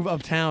 Had to move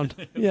uptown.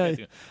 Yeah,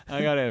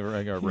 I got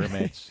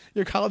roommates.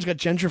 Your college got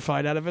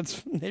gentrified out of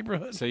its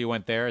neighborhood. So you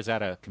went there? Is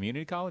that a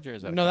community college or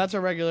is that? No, that's a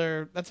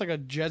regular. That's like a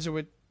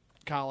Jesuit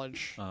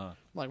college,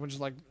 which is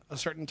like a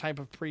certain type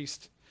of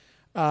priest.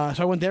 So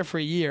I went there for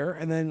a year,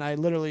 and then I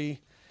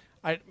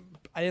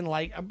I didn't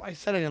like. I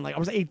said I didn't like. I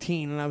was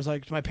 18, and I was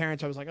like to my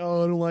parents, I was like,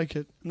 "Oh, I don't like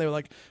it." And they were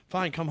like,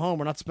 "Fine, come home.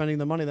 We're not spending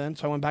the money then."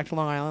 So I went back to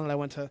Long Island, and I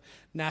went to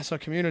Nassau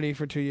Community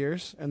for 2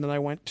 years, and then I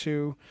went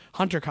to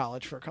Hunter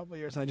College for a couple of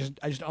years. And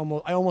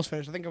I almost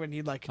finished. I think I would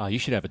need like. Oh, you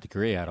should have a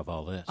degree out of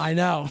all this. I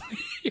know.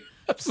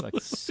 It's like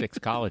 6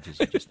 colleges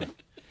you just did.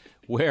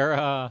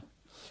 Where?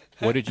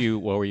 What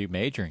were you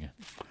majoring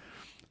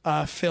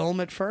in?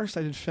 Film at first.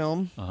 I did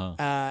film,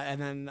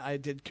 and then I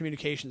did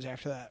communications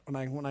after that.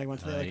 When I went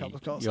to the couple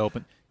of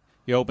schools.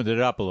 You opened it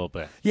up a little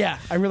bit. Yeah,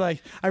 I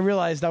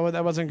realized that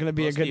wasn't going to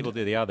be Most a good. people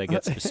do they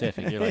get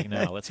specific. You're like,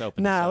 no, let's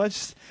open. No,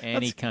 let's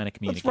any kind of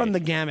communication. Let's run the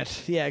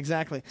gamut. Yeah,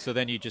 exactly. So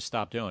then you just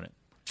stopped doing it.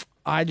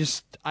 I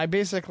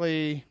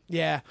basically,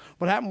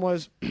 what happened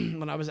was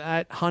when I was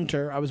at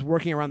Hunter, I was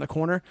working around the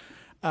corner,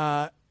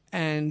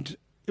 and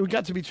it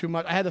got to be too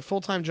much. I had the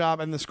full-time job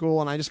in the school,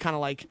 and I just kind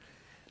of like,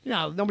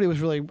 nobody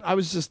was really, I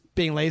was just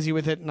being lazy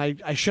with it, and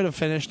I should have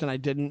finished, and I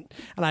didn't.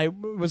 And I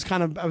was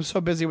so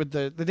busy with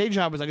the day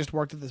job I just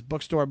worked at this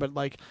bookstore, but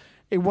like,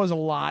 it was a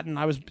lot, and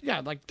I was,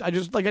 I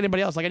just, like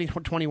anybody else, like any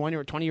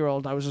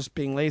 20-year-old, I was just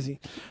being lazy.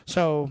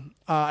 So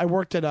I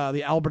worked at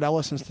the Albert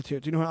Ellis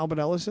Institute. Do you know who Albert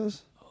Ellis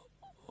is?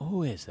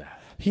 Who is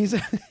that?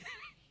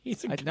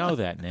 I know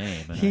that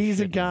name. He's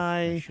a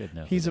guy. I should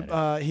know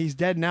he's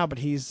dead now, but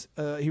he was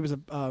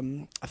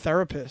a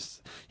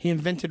therapist. He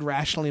invented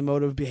rational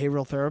emotive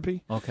behavioral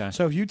therapy. Okay.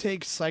 So if you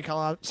take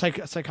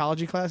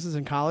psychology classes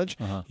in college,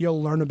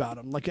 you'll learn about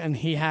him. And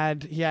he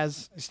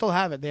still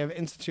have it. They have an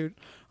institute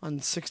on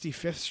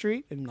 65th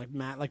Street in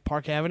like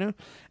Park Avenue,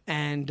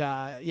 and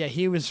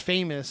he was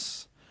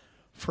famous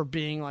for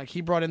being like, he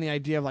brought in the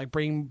idea of like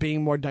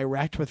being more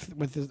direct with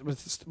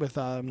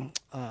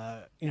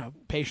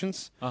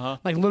patients.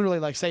 Like literally,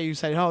 like say you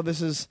say, oh,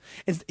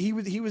 he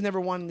was never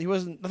one.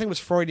 Nothing was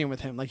Freudian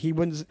with him. Like he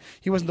wasn't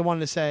the one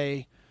to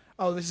say,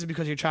 oh, this is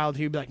because of your child.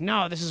 He'd be like,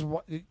 no, this is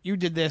what you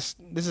did. This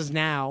is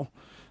now.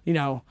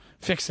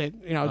 Fix it.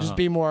 Just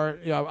be more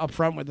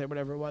upfront with it,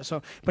 whatever it was.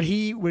 So, but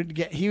he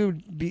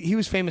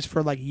was famous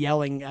for like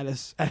yelling at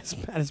his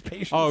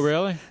patients. Oh,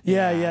 really?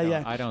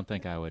 Yeah. I don't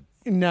think I would.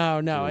 No.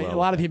 A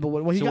lot of people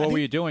would. Well, what were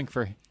you doing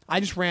for? I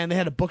just ran. They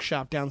had a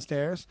bookshop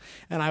downstairs,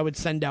 and I would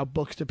send out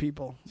books to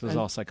people. So it was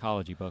all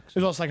psychology books. It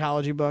was all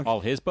psychology books. All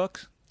his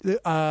books.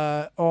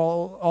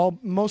 All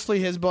mostly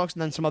his books,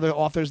 and then some other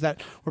authors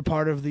that were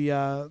part of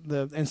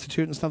the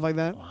institute and stuff like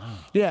that. Wow.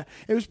 Yeah,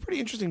 it was a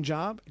pretty interesting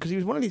job because he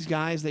was one of these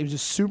guys that he was a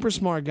super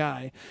smart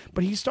guy,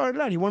 but he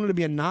started out, he wanted to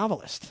be a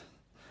novelist.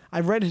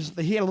 I've read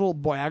he had a little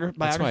biography.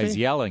 That's why he's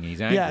yelling. He's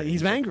angry. Yeah,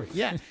 he's angry.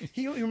 Yeah,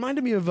 he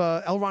reminded me of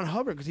L. Ron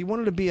Hubbard because he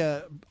wanted to be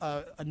a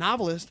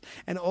novelist,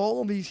 and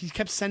he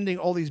kept sending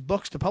all these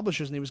books to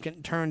publishers, and he was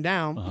getting turned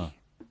down.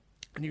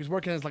 And he was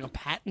working as like a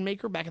patent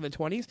maker back in the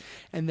 1920s,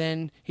 and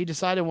then he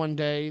decided one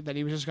day that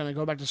he was just going to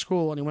go back to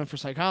school, and he went for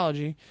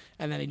psychology,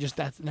 and then he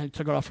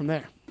took it off from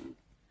there.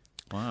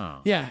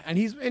 Wow. Yeah, and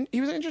he was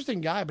an interesting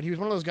guy, but he was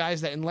one of those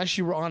guys that unless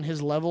you were on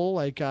his level,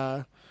 like.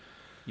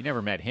 You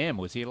never met him.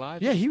 Was he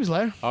alive? Yeah, he was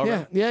there. Oh, yeah,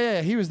 right.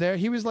 yeah, he was there.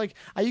 He was like,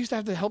 I used to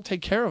have to help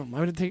take care of him. I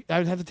would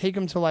have to take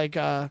him to like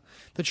the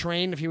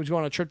train if he was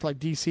going on a trip to like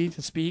DC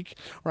to speak,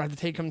 or I had to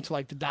take him to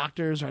like the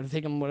doctors, or I had to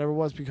take him whatever it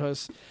was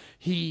because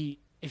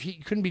if he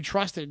couldn't be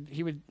trusted,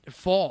 he would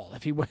fall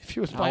if he was by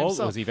himself. How old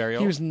was he? Very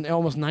old? He was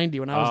almost 90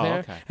 when I was there.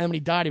 Okay. And when he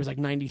died, he was like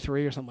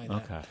 93 or something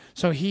like that. Okay.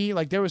 So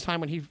there was time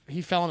when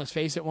he fell on his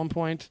face at one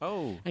point.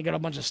 Oh. And got a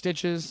bunch of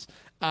stitches.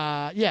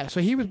 So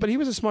he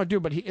was a smart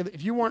dude, but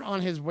if you weren't on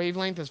his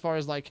wavelength as far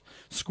as like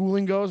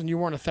schooling goes and you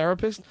weren't a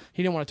therapist,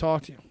 he didn't want to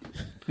talk to you.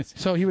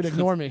 So he would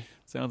ignore me.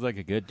 Sounds like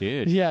a good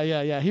dude.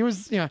 Yeah. He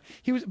was,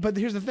 but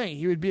here's the thing.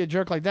 He would be a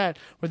jerk like that,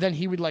 but then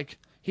he would like,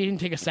 he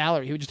didn't take a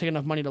salary. He would just take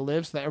enough money to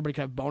live so that everybody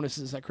could have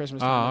bonuses at Christmas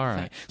time. Oh, all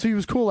right. So he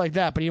was cool like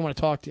that, but he didn't want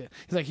to talk to you.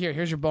 He's like,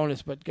 here's your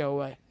bonus, but go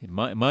away.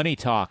 Money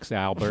talks,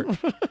 Albert.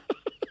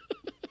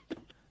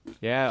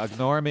 Yeah,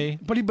 ignore me.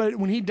 But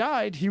when he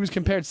died, he was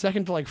compared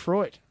second to like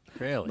Freud.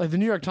 Really? Like the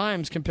New York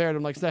Times compared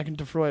him like second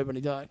to Freud when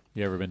he died.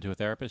 You ever been to a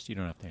therapist? You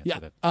don't have to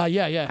answer that.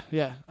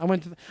 Yeah. I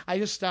went to. I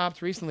just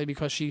stopped recently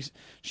because she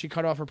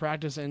cut off her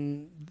practice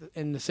in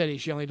the city.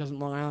 She only does it in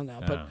Long Island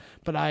now. Oh.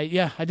 But I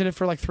did it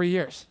for like 3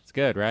 years. It's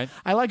good, right?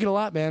 I like it a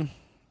lot, man.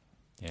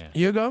 Yeah.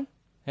 You go?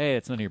 Hey,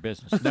 it's none of your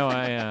business. No,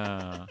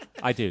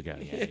 I do go.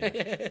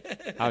 Yeah.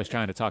 I was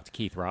trying to talk to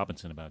Keith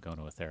Robinson about going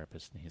to a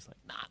therapist, and he's like,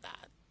 nah.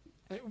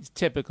 It's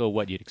typical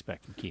what you'd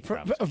expect from Keith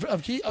Robinson.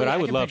 Of Keith, but I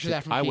would love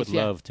to. I would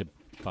love to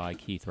buy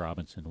Keith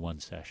Robinson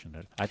one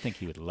session. I think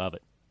he would love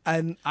it.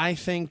 And I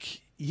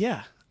think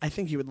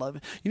you would love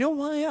it. You know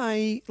why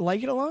I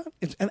like it a lot?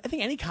 I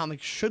think any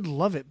comic should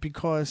love it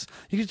because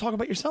you can talk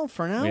about yourself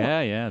for an hour.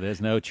 Yeah. There's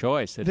no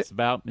choice. It's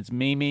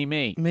me.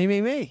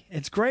 Me.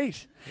 It's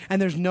great.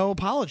 And there's no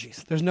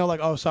apologies. There's no like,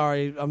 oh,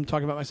 sorry, I'm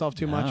talking about myself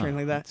too much or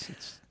anything like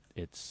that.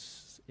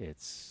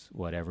 It's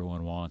what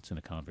everyone wants in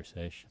a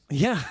conversation.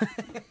 Yeah.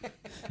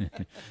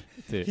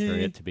 For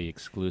it to be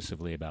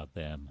exclusively about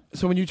them.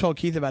 So when you told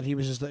Keith about it, he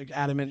was just like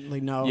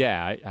adamantly no.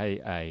 Yeah,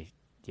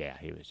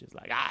 he was just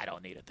like, I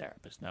don't need a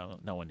therapist. No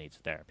one needs a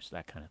therapist.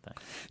 That kind of thing.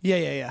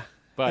 Yeah.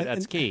 But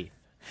that's Keith.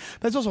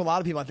 There's also a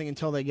lot of people, I think,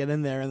 until they get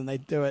in there and they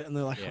do it, and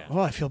they're like, "Oh,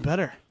 I feel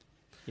better."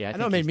 Yeah, I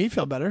know it made me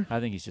feel better. I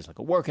think he's just like,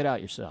 work it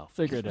out yourself,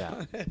 figure it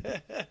out.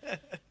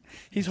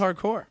 He's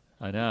hardcore.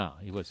 I know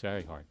he was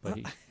very hard, but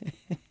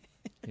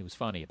he was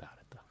funny about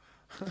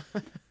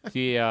it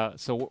though.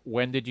 So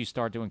when did you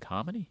start doing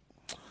comedy?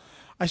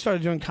 I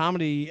started doing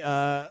comedy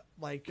 9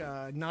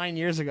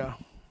 years ago.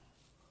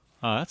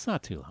 Oh, that's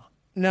not too long.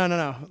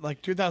 No.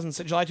 Like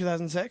 2006, July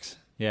 2006.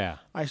 Yeah.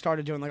 I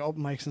started doing like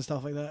open mics and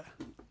stuff like that.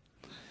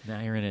 Now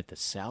you're in at the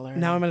Cellar.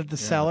 Now I'm in at the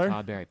Cellar. On the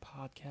Todd Barry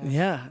podcast.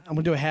 Yeah, I'm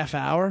gonna do a half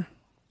hour.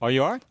 Oh,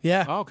 you are?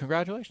 Yeah. Oh,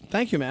 congratulations.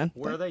 Thank you, man.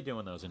 Where are they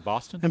doing those? In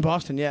Boston? In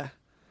Boston, yeah.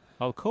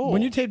 Oh, cool.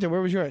 When you taped it, where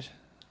was yours?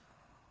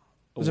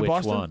 Was it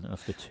Boston? One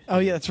of the two? Oh,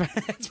 yeah, that's right.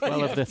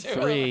 Well, of the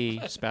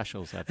three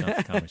specials I've done at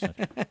the Comedy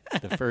Center,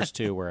 the first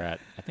two were at,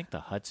 I think,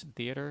 the Hudson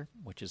Theater,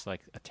 which is like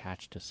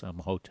attached to some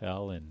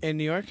hotel in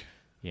New York?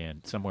 Yeah,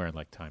 and somewhere in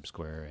like Times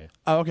Square area.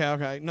 Oh,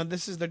 okay. No,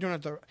 they're doing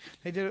it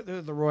they did it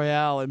at the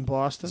Royale in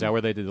Boston. Is that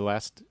where they did the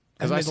last?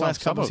 Because I saw the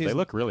last couple they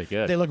look really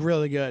good. They look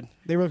really good.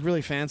 They look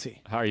really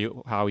fancy. How are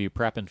you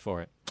prepping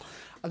for it?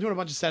 I'm doing a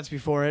bunch of sets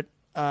before it.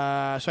 So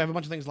I have a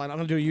bunch of things lined up.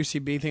 I'm going to do a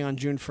UCB thing on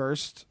June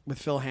 1st with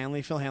Phil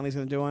Hanley. Phil Hanley's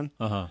going to do one.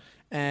 Uh-huh.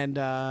 And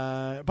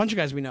a bunch of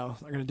guys we know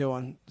are going to do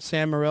one.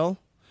 Sam Morrill,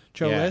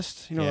 Joe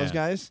List. You know those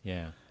guys?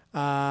 Yeah.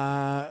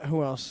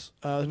 Who else?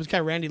 This guy,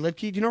 Randy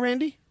Lipke. Do you know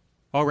Randy?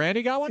 Oh,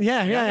 Randy got one?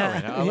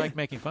 Yeah. I like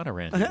making fun of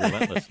Randy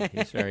relentlessly.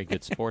 He's a very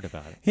good sport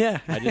about it. Yeah.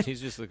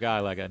 He's just the guy,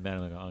 like, I met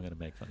him, like, I'm going to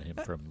make fun of him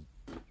from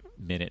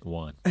minute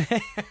one.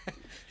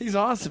 He's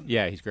awesome.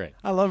 Yeah, he's great.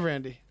 I love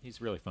Randy.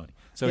 He's really funny.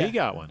 So he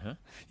got one, huh?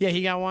 Yeah,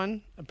 he got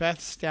one. Beth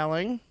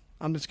Stelling.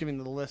 I'm just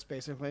giving the list,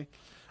 basically.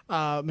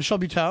 Michelle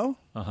Buteau.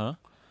 Uh-huh.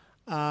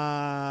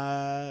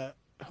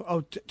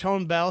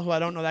 Tone Bell, who I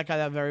don't know that guy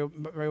that very,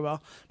 very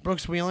well.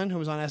 Brooks Wheelan, who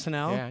was on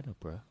SNL. Yeah, I know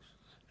Brooks.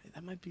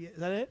 That might be it.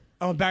 Is that it?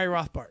 Oh, Barry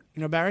Rothbart.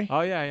 You know Barry?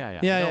 Oh, yeah.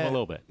 I know him a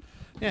little bit.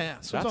 Yeah.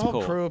 So That's it's a whole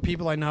cool. crew of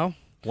people I know.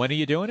 When are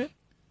you doing it?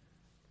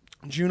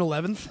 June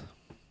 11th.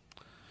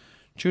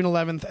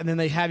 And then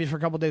they have you for a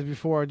couple days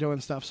before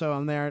doing stuff. So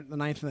I'm there the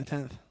 9th and the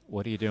 10th.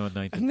 What are you doing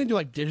 9th? I think they do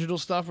like digital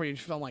stuff where you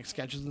film like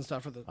sketches and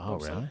stuff for the Oh,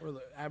 really? or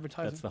the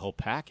advertising. That's the whole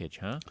package,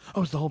 huh?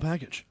 Oh, it's the whole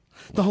package.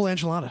 The whole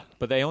enchilada.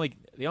 But the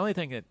only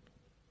thing that,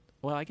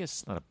 well, I guess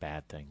it's not a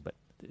bad thing, but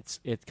it's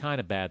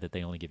kind of bad that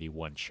they only give you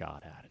one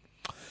shot at it.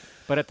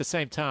 But at the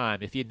same time,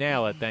 if you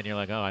nail it, then you're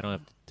like, oh, I don't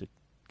have to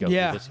go through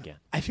this again.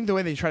 I think the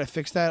way they try to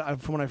fix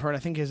that, from what I've heard, I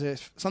think is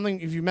if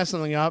you mess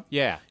something up,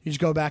 you just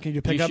go back and you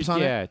do pickups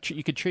on it. Yeah,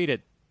 you could treat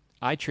it.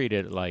 I treat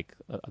it like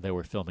they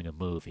were filming a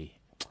movie,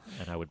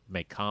 and I would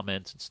make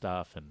comments and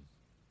stuff,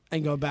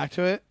 and go back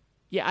to it.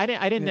 Yeah, I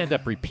didn't end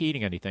up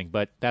repeating anything,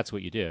 but that's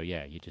what you do.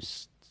 Yeah, you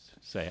just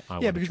say,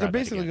 I because they're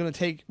basically going to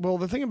take. Well,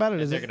 the thing about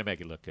it is they're going to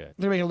make it look good.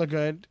 They're making it look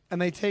good,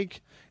 and they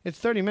take it's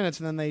 30 minutes,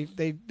 and then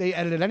they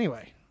edit it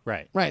anyway.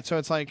 Right. So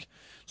it's like,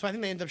 I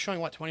think they end up showing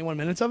 21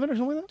 minutes of it or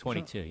something like that.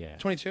 22, yeah.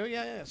 22,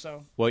 yeah.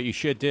 So what you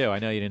should do. I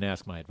know you didn't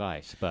ask my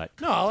advice, but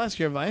no, I'll ask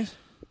your advice.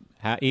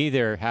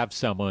 Either have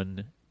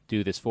someone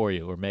do this for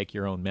you, or make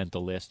your own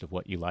mental list of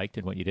what you liked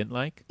and what you didn't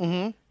like,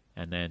 and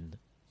then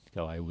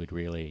go, I would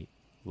really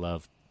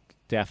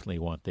definitely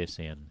want this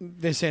in.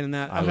 This in and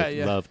that. I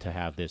would love to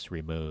have this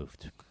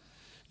removed.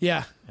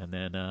 Yeah. And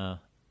then,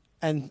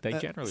 and they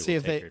generally see will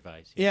if take your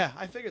advice. Yeah,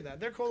 I figured that.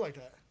 They're cool like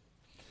that.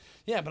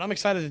 Yeah, but I'm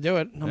excited to do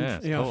it.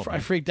 Cool, I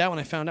freaked out when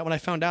I found out. When I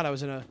found out, I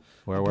was in a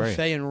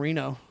buffet in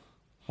Reno.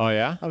 Oh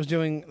yeah, I was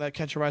doing that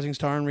Catch a Rising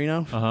Star in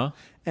Reno.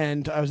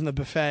 And I was in the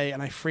buffet,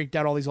 and I freaked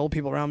out all these old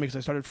people around me because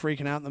I started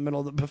freaking out in the middle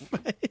of the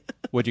buffet.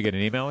 Would you get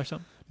an email or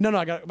something? No,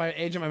 I got my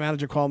agent, my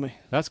manager called me.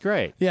 That's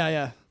great.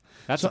 Yeah.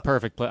 That's a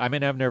perfect place. I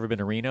mean, I've never been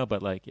to Reno,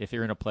 but like, if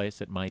you're in a place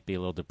that might be a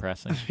little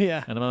depressing,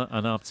 and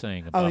I'm not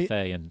saying a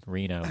buffet in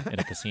Reno in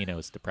a casino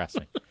is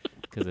depressing.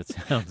 Because it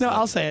sounds. No,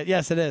 I'll say it.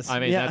 Yes, it is. I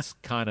mean, that's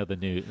kind of the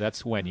news.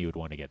 That's when you would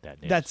want to get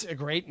that news. That's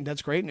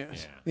great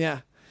news. Yeah.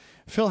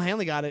 Phil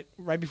Hanley got it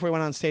right before he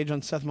went on stage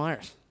on Seth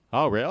Meyers.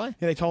 Oh, really?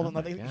 Yeah, they told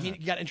him he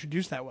got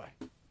introduced that way.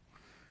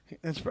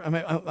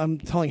 I'm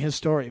telling his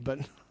story, but.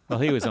 Well,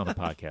 he was on the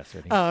podcast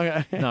already. Oh,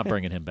 okay. Not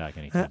bringing him back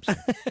anytime soon.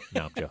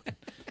 No, I'm joking.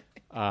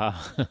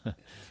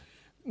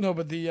 No,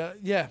 but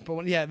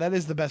that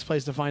is the best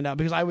place to find out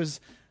because I was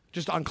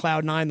just on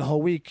cloud 9 the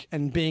whole week,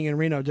 and being in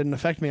Reno didn't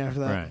affect me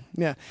after that. Right.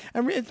 Yeah,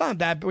 and it's not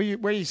that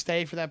where you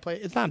stay for that place.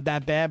 It's not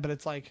that bad, but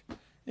it's like,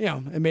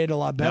 it made it a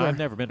lot better. No, I've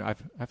never been.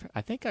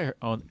 I think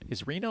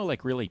is Reno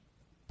like really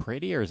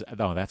pretty, or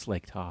that's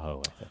Lake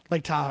Tahoe? I think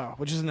Lake Tahoe,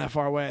 which isn't that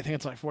far away. I think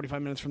it's like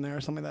 45 minutes from there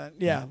or something like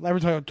that. Yeah,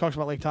 everybody talks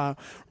about Lake Tahoe.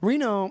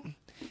 Reno.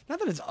 Not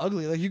that it's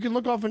ugly. Like you can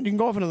go off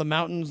into the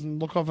mountains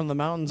and look off into the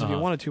mountains if you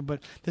wanted to,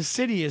 but the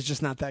city is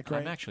just not that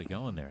great. I'm actually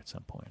going there at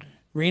some point.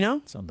 Reno?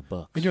 It's on the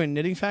books. You're doing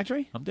Knitting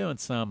Factory? I'm doing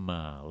some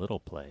little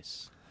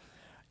place.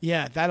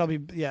 Yeah,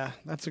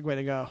 that's a way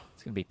to go.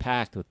 It's going to be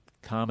packed with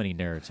comedy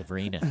nerds of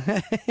Reno.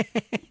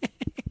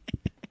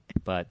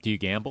 But do you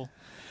gamble?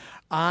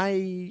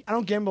 I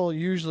don't gamble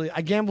usually.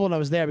 I gamble when I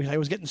was there because I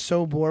was getting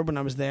so bored when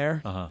I was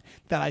there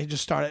that I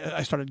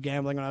started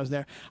gambling when I was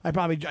there. I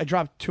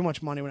dropped too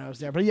much money when I was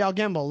there. But yeah, I'll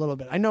gamble a little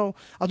bit. I know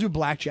I'll do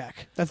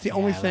blackjack. That's the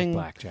only thing.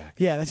 Like blackjack.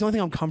 Yeah, that's the only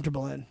thing I'm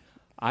comfortable in.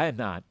 I am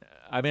not.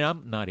 I mean,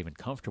 I'm not even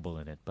comfortable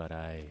in it, but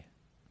I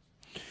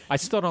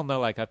still don't know.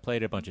 Like, I've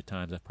played it a bunch of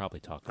times. I've probably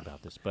talked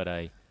about this, but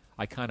I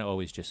kind of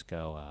always just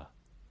go,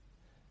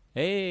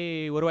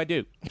 hey, what do I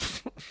do?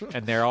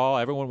 And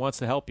everyone wants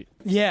to help you.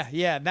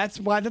 Yeah. That's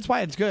why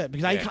it's good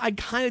because I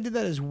kind of did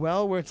that as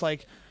well, where it's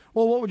like,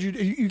 well, what would you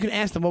do? You can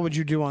ask them, what would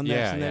you do on this?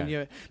 Yeah, and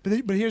then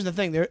but here's the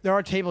thing: there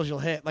are tables you'll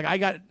hit. Like I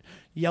got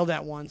yelled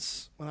at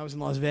once when I was in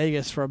Las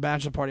Vegas for a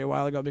bachelor party a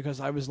while ago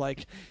because I was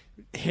like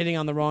hitting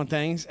on the wrong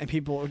things and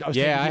people. I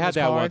had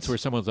that once where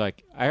someone's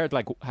like, I had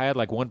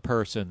like one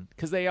person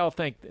because they all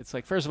think it's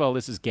like, first of all,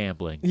 this is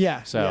gambling.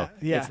 Yeah. So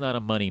it's not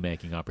a money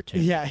making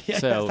opportunity. Yeah.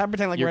 So stop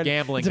pretending like you're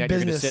gambling that you're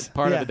going to sit.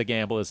 Part of the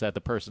gamble is that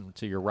the person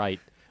to your right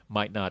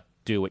might not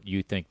do what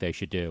you think they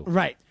should do.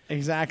 Right.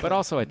 Exactly. But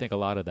also, I think a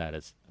lot of that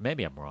is,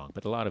 maybe I'm wrong,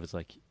 but a lot of it's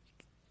like,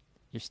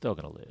 you're still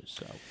going to lose.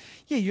 So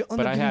yeah, you end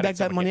up giving back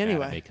that money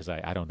anyway. Because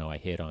I don't know, I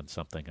hit on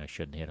something I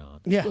shouldn't hit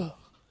on. Yeah.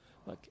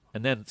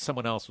 And then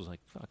someone else was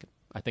like, "Fuck it,"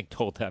 I think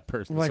told that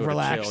person like to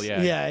relax. Chill.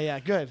 Yeah,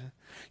 good.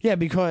 Yeah,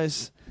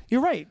 because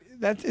you're right.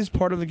 That is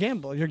part of the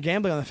gamble. You're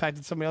gambling on the fact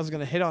that somebody else is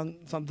going to hit on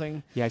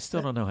something. Yeah, I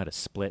still don't know how to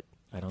split.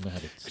 I don't know how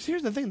to. Because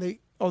here's the thing: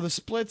 the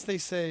splits. They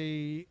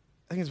say,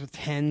 I think it's with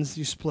tens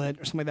you split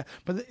or something like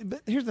that.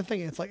 But here's the thing: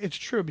 it's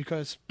true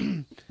because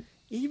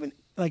even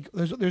like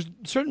there's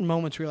certain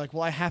moments where you're like,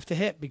 well, I have to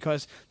hit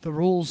because the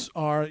rules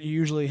are you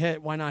usually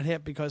hit. Why not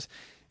hit? Because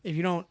if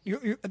you don't,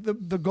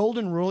 the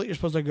golden rule that you're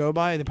supposed to go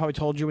by, they probably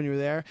told you when you were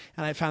there,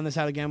 and I found this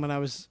out again when I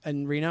was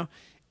in Reno,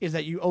 is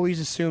that you always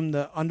assume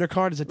the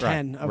undercard is a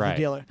 10 of the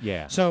dealer.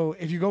 Yeah. So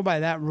if you go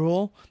by that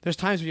rule, there's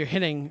times where you're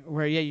hitting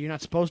where, you're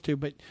not supposed to,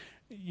 but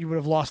you would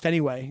have lost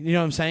anyway. You know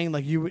what I'm saying?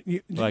 Like you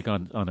like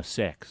on a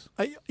 6.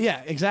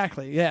 Yeah,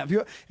 exactly. Yeah.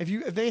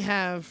 If they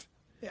have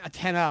a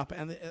 10 up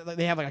and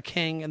they have like a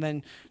king and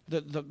then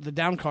the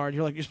down card,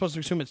 you're supposed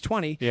to assume it's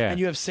 20 and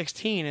you have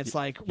 16, it's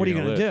like, what are you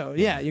going to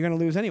do? Yeah, you're going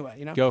to lose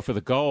anyway, Go for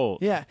the gold.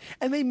 Yeah.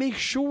 And they make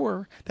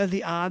sure that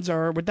the odds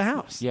are with the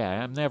house.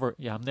 Yeah, I'm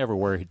never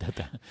worried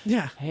that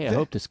Yeah. Hey, I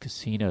hope this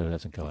casino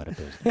doesn't go out of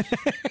business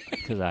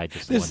because I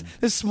just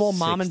this small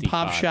mom and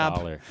pop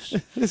shop.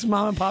 This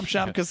mom and pop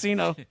shop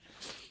casino.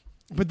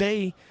 But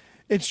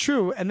it's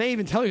true, and they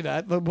even tell you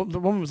that. The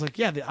woman was like,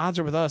 yeah, the odds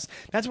are with us.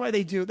 That's why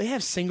they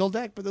have single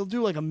deck, but they'll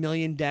do like a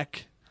million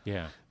deck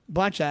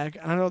blackjack.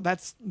 I don't know,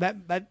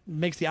 that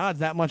makes the odds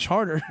that much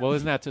harder. Well,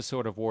 isn't that to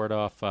sort of ward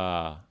off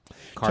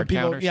card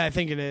counters? Yeah, I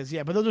think it is.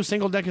 Yeah, but they'll do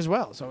single deck as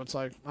well, so it's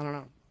like, I don't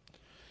know.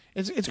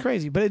 It's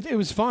crazy, but it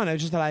was fun. It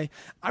was just that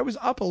I was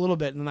up a little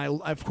bit, and I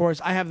of course,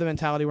 I have the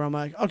mentality where I'm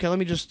like, okay, let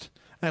me just...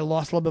 I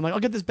lost a little bit. I'm like, I'll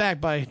get this back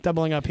by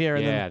doubling up here.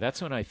 And then,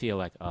 that's when I feel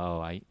like,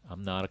 I'm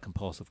not a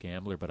compulsive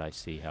gambler, but I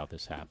see how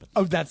this happens.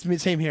 Oh, that's me.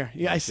 Same here.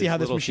 Yeah, I see how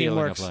this machine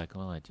works. Of like,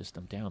 well,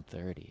 I'm down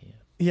 30.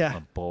 Yeah.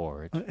 I'm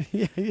bored.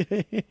 Yeah.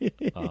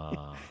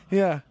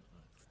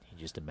 You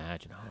just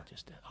imagine, look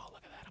at that,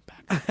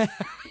 I'm back.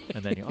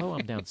 And then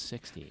I'm down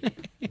 60.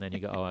 And then you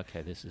go,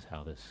 okay, this is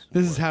how this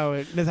works.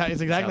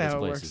 It's exactly how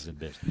it works. Is in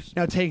business.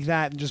 Now take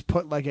that and just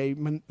put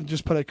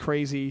a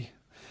crazy...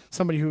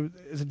 somebody who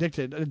is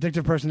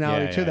addictive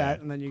personality to that,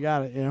 and then you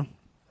got it,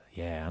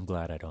 Yeah, I'm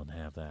glad I don't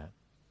have that.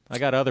 I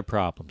got other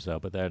problems, though,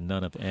 but they're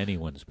none of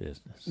anyone's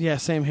business. Yeah,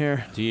 same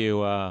here. Do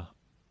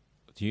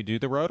you do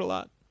the road a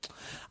lot?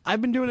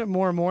 I've been doing it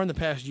more and more in the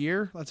past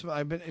year.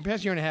 The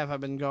past year and a half, I've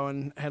been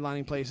going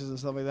headlining places and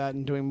stuff like that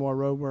and doing more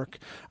road work.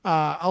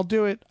 I'll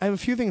do it. I have a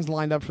few things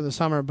lined up for the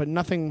summer, but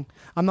nothing.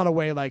 I'm not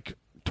away like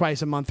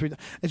twice a month.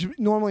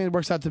 Normally it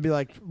works out to be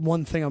like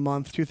one thing a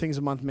month, 2 things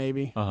a month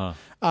maybe.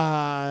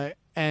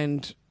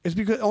 And it's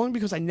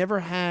because I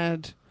never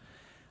had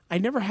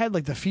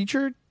like the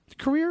featured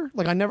career.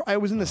 Like I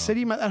was in the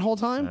city that whole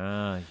time.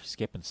 You're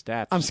skipping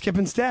steps. I'm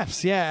skipping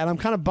steps. Yeah, and I'm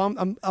kind of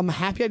bummed. I'm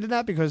happy I did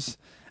that because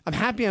I'm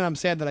happy and I'm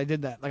sad that I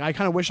did that. Like I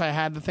kind of wish I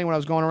had the thing when I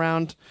was going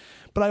around,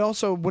 but I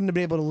also wouldn't have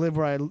been able to live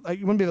where I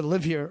wouldn't be able to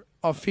live here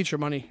off feature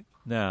money.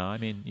 No, I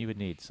mean you would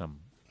need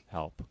some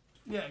help.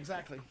 Yeah,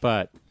 exactly.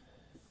 But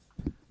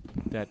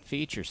that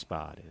feature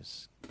spot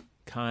is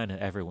kind of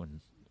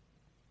everyone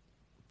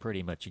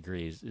pretty much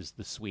agrees is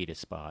the sweetest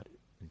spot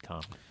in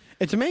comedy.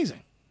 It's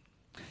amazing.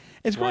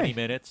 It's 20 great.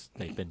 minutes.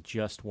 They've been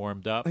just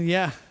warmed up.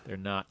 Yeah. They're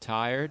not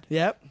tired.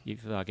 Yep. You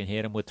fucking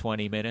hit them with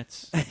 20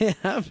 minutes.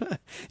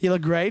 You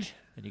look great.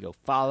 And you go,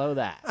 follow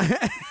that.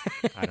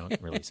 I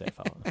don't really say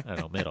follow. I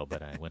don't middle,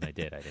 but when I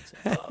did, I did say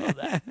follow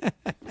that.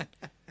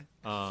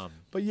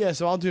 But yeah,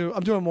 so I'm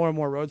doing more and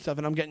more road stuff,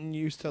 and I'm getting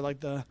used to like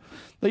the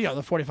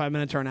 45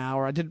 minutes or an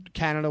hour. I did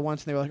Canada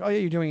once, and they were like, "Oh yeah,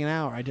 you're doing an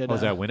hour." I did.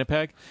 Was that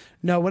Winnipeg?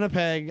 No,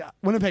 Winnipeg.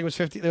 Winnipeg was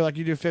 50. They're like,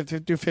 you do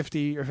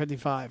 50 or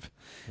 55,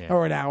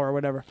 or an hour or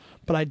whatever.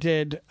 But I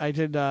did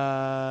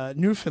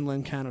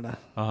Newfoundland, Canada,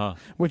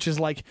 which is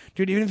like,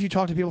 dude. Even if you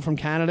talk to people from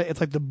Canada,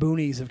 it's like the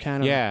boonies of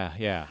Canada.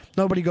 Yeah.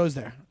 Nobody goes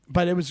there.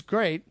 but it was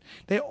great.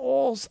 They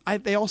all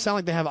sound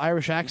like they have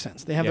Irish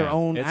accents. They have their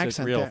own it's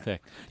accent. Real there.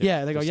 thick.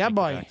 Yeah, they go, yeah,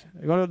 boy. Accent.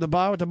 You go to the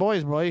bar with the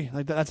boys, boy.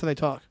 Like that's how they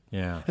talk.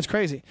 Yeah, It's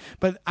crazy.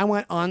 But I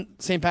went on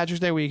St. Patrick's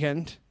Day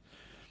weekend,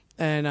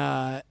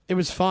 and it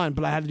was fun.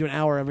 But I had to do an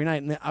hour every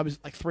night, and I was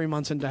like 3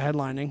 months into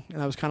headlining,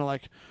 and I was kind of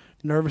like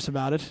nervous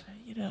about it.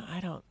 I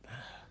don't.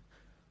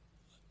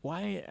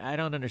 Why I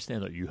don't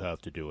understand that you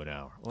have to do an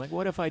hour. Like,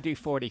 what if I do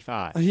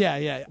 45?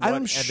 Yeah.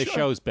 And the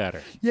show's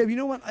better. Yeah, you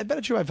know what? I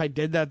bet you if I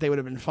did that, they would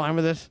have been fine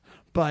with it.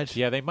 But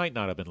Yeah, they might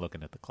not have been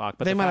looking at the clock,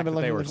 but they the might fact have been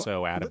that they looking were at the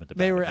so adamant about it.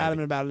 they were maybe.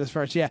 adamant about it at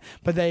first. Yeah,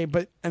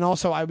 and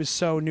also I was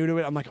so new to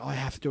it. I'm like, oh, I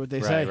have to do what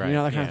they say. Right. You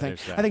know, that kind Yeah, of thing.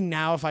 there's that. I think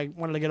now if I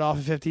wanted to get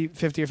off at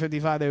 50 or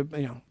 55, they would,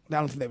 I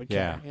don't think they would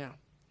care. Yeah.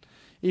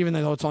 Even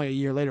though it's only a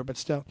year later, but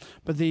still.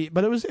 But it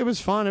was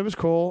fun. It was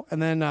cool.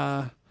 And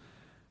then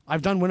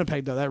I've done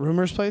Winnipeg though. That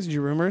Rumors place. Did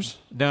you Rumors?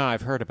 No,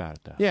 I've heard about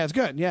it though. Yeah, it's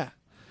good. Yeah.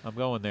 I'm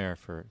going there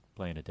for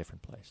playing a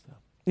different place though.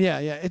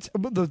 Yeah.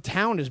 But the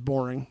town is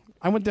boring.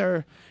 I went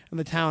there in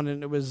the town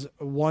and it was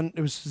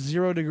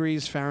 0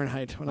 degrees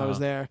Fahrenheit when I was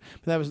there.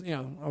 But that was,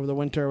 over the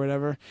winter or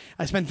whatever.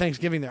 I spent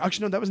Thanksgiving there.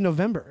 Actually, no, that was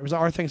November. It was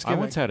our Thanksgiving.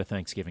 I once had a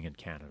Thanksgiving in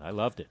Canada. I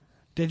loved it.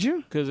 Did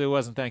you? Because it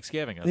wasn't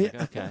Thanksgiving. I was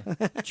like,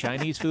 okay.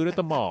 Chinese food at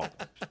the mall.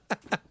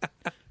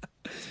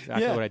 That's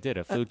exactly what I did.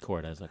 A food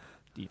court. I was like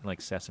eating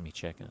like sesame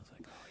chicken. I was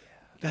like,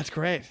 That's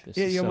great. this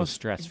Yeah, is you so almost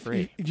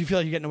stress-free. Do you feel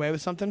like you're getting away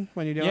with something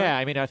when you do it? Yeah,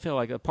 I mean, I feel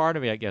like a part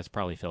of me, I guess,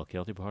 probably felt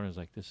guilty. Part of me was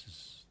like,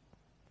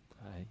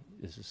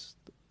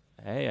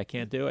 hey, I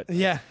can't do it.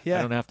 Yeah. I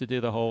don't have to do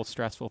the whole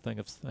stressful thing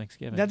of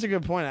Thanksgiving. That's a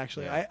good point,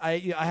 actually. Yeah.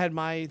 I had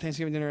my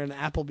Thanksgiving dinner in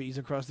Applebee's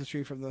across the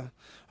street from the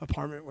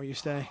apartment where you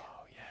stay.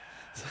 Oh,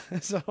 yeah.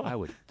 So I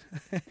would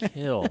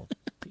kill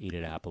to eat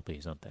at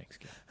Applebee's on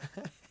Thanksgiving.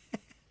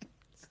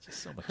 It's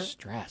just so much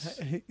stress.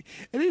 it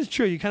is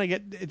true. You kind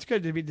of get. It's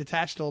good to be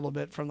detached a little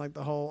bit from like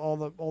the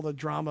whole all the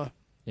drama.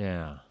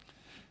 Yeah.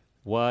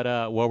 What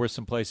were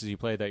some places you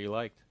played that you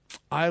liked?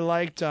 I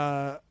liked.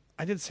 I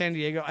did San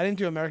Diego. I didn't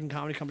do American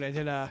Comedy Company. I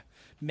did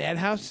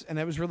Madhouse, and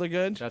that was really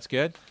good. That's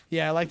good.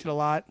 Yeah, I liked it a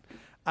lot.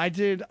 I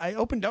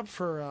opened up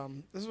for.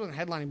 This wasn't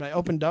headlining, but I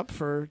opened up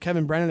for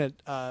Kevin Brennan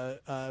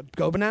at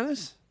Go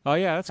Bananas. Oh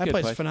yeah, that's a That good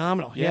place place. is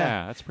phenomenal.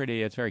 Yeah, that's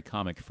pretty. It's a very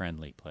comic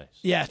friendly place.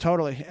 Yeah,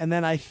 totally. And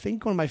then I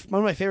think one of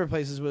my favorite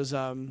places was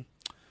the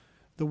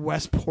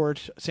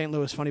Westport St.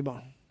 Louis Funny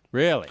Bone.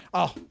 Really?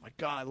 Oh my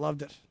god, I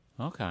loved it.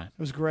 Okay. It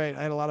was great.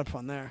 I had a lot of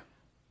fun there.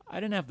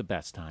 I didn't have the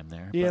best time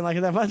there. You didn't like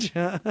it that much?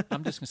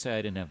 I'm just gonna say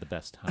I didn't have the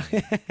best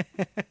time.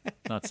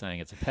 Not saying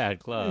it's a bad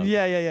club.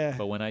 Yeah.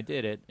 But when I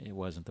did it, it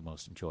wasn't the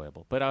most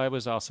enjoyable. But I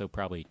was also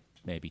probably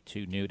maybe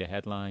too new to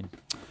headline.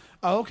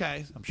 Oh,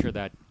 okay. I'm sure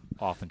that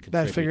often That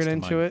contributes figured to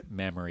into my it?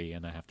 memory,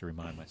 and I have to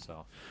remind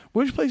myself.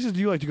 Which places do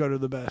you like to go to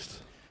the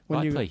best? Well,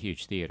 I play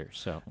huge theaters,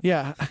 so.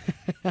 Yeah,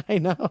 I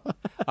know.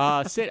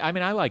 I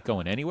mean, I like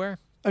going anywhere.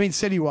 I mean,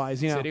 city-wise,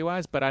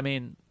 City-wise, but I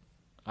mean,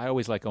 I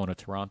always like going to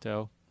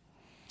Toronto.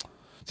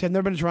 See, I've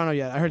never been to Toronto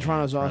yet. I heard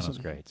Toronto's awesome.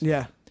 Great.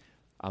 Yeah.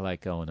 I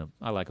like going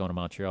to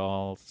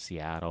Montreal,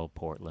 Seattle,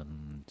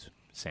 Portland,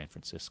 San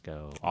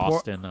Francisco,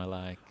 Austin. I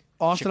like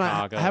Austin.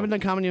 Chicago. I haven't done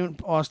comedy in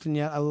Austin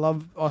yet. I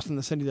love Austin,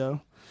 the city,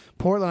 though.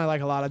 Portland, I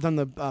like a lot. I've done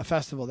the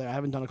festival there. I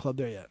haven't done a club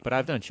there yet. But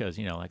I've done shows.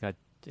 Like I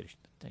did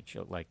a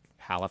show like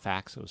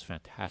Halifax. It was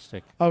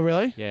fantastic. Oh,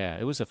 really? Yeah,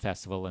 it was a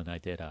festival, and I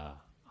did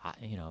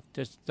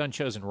just done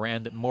shows in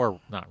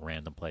not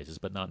random places,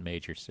 but not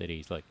major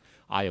cities like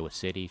Iowa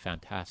City.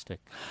 Fantastic.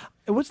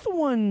 What's the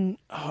one?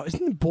 Oh,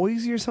 isn't it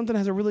Boise or something?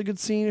 Has a really good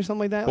scene or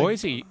something like that.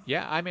 Boise,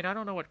 yeah. I mean, I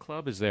don't know what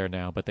club is there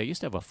now, but they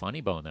used to have a Funny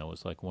Bone that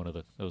was like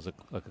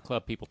like a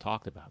club people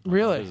talked about.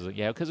 Really?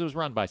 Yeah, because it was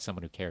run by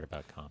someone who cared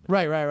about comedy.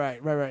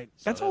 Right.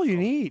 That's all you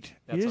need.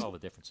 That's all the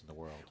difference in the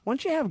world.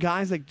 Once you have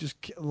guys that just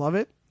love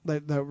it,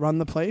 that run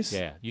the place.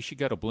 Yeah, you should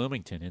go to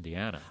Bloomington,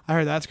 Indiana. I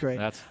heard that's great.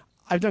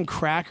 I've done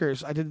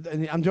Crackers.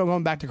 I'm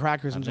going back to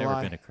Crackers in July. I've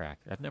never been to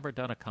Crackers. I've never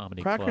done a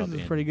comedy Crackers club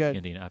is pretty good.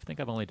 Indiana. I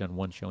think I've only done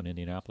one show in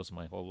Indianapolis in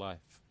my whole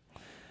life.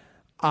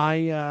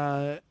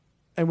 And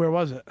where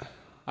was it?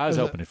 I was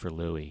opening for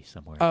Louis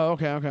somewhere. Oh,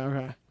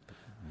 okay.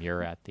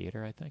 Murat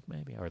Theater, I think,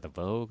 maybe, or the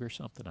Vogue or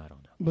something. I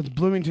don't know. But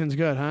Bloomington's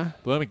good, huh?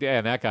 Bloomington,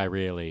 and that guy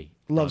really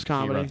loves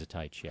comedy. He runs a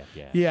tight ship.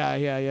 Yeah.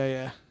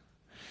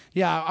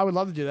 Yeah, I would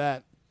love to do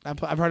that.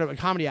 I've heard of a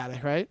Comedy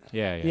Attic, right?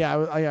 Yeah.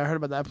 I heard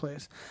about that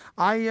place.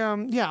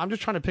 I'm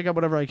just trying to pick up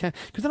whatever I can,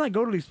 because then I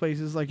go to these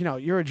places like,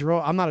 you're a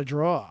draw. I'm not a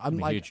draw.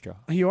 I'm a huge draw.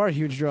 You are a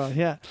huge draw.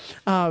 Yeah.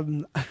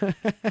 No,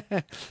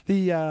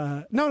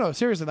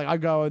 seriously. Like I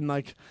go and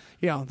like,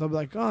 they'll be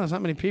like, oh, there's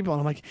not many people,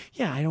 and I'm like,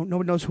 yeah,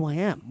 nobody knows who I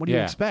am. What do you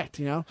expect?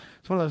 It's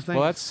one of those things.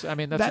 Well,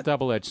 that's a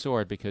double-edged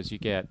sword, because you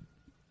get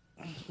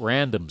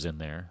randoms in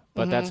there,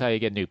 but that's how you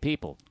get new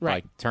people.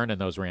 Right. Like turning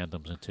those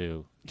randoms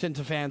into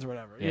fans or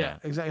whatever. Yeah.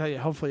 Exactly.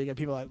 Hopefully you get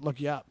people that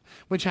look you up,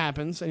 which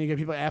happens, and you get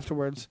people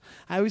afterwards.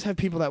 I always have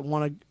people that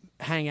want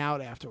to hang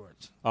out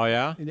afterwards. Oh,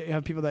 yeah? You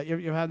have people that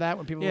you have that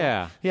when people.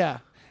 Yeah. Yeah.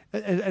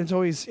 And it's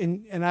always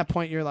in that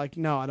point you're like,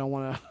 no, I don't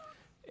want to.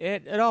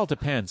 It all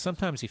depends.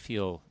 Sometimes you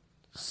feel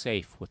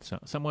safe with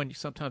someone.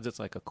 Sometimes it's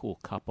like a cool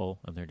couple,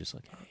 and they're just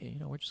like, hey,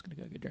 we're just gonna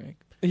go get a drink.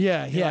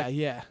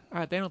 Yeah, All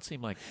right, they don't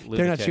seem like lunatics.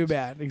 They're not too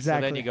bad.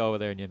 Exactly. So then you go over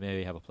there and you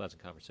maybe have a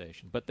pleasant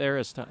conversation. But there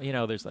is,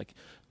 there's like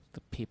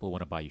the people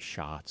want to buy you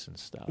shots and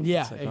stuff.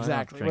 Yeah, like,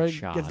 exactly. Where it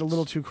gets a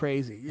little too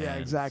crazy. Yeah,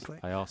 and exactly.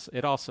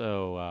 It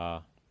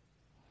also.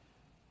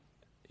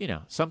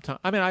 Sometimes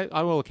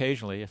I will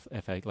occasionally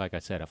if I like I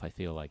said if I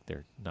feel like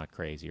they're not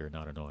crazy or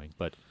not annoying,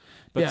 but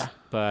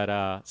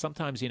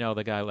sometimes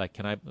the guy like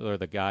or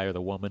the guy or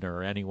the woman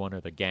or anyone or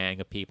the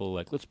gang of people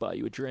like let's buy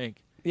you a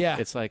drink. Yeah,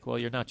 it's like well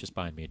you're not just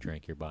buying me a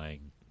drink, you're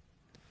buying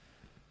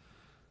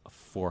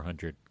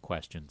 400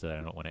 questions that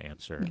I don't want to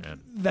answer.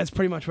 And that's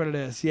pretty much what it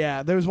is.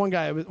 Yeah, there was one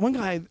guy.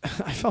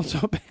 I felt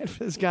so bad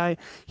for this guy.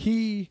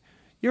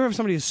 You ever have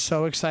somebody who's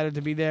so excited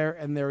to be there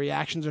and their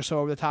reactions are so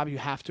over the top, you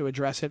have to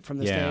address it from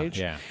the stage?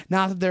 Yeah.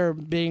 Not that they're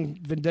being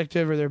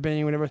vindictive or they're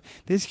being whatever.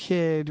 This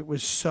kid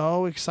was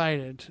so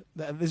excited.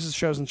 This is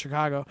shows in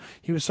Chicago.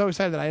 He was so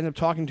excited that I ended up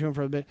talking to him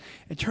for a bit.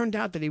 It turned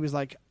out that he was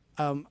like,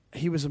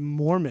 he was a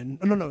Mormon.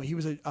 No, he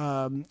was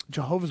a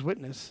Jehovah's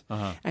Witness,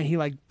 and he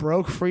like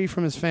broke free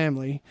from his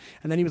family,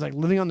 and then he was like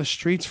living on the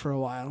streets for a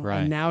while, right.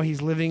 And now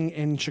he's living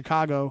in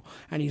Chicago,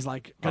 and he's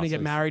like going to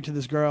get married to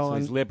this girl. So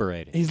and he's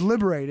liberated. He's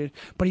liberated,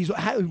 but he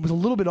was a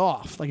little bit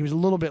off. Like he was a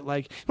little bit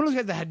like one of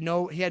those guys that had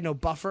no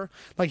buffer.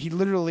 Like he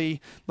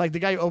literally, like the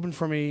guy who opened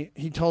for me,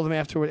 he told him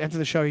after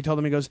the show, he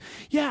goes,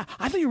 "Yeah,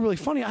 I thought you were really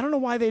funny. I don't know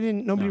why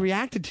nobody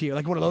reacted to you."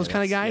 Like one of those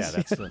kind of guys.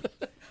 Yeah,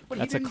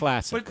 that's a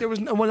classic. But there was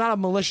not a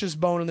malicious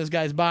bone in this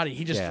guy's body.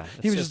 He was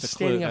just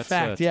stating a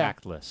fact.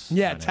 Tactless.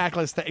 Yeah,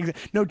 tactless.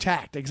 No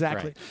tact.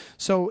 Exactly. Right.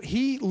 So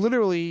he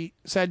literally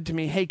said to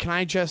me, "Hey, can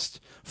I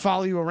just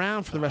follow you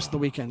around for the rest of the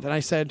weekend?" And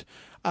I said,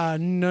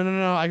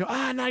 No. I go,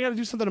 no, I got to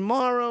do something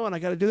tomorrow, and I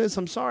got to do this.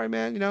 I'm sorry,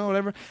 man.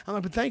 Whatever. I'm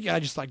like, but thank you. I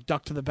just like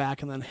ducked to the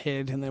back and then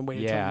hid and then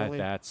waited. Yeah, till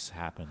that's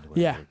happened.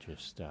 Where you're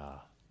just.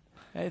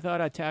 I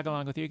thought I'd tag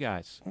along with you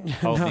guys.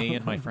 Me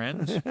and my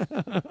friends.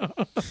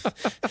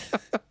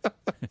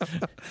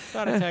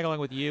 Thought I'd tag along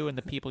with you and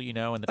the people you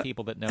know and the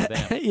people that know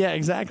them. Yeah,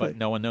 exactly. But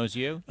no one knows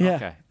you? Yeah.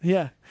 Okay.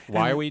 Yeah.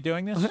 Why are we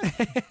doing this?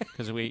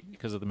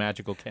 Because of the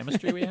magical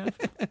chemistry we have?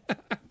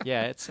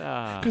 Yeah, it's...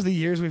 Because the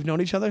years we've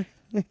known each other?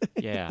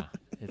 Yeah.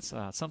 It's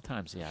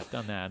sometimes, I've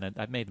done that. And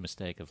I've made the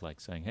mistake of like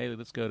saying, hey,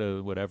 let's go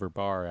to whatever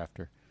bar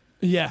after.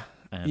 Yeah.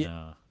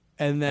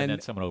 And then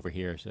someone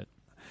overhears it.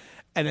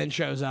 And then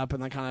shows up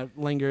and that kind of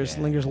lingers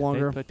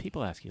longer. But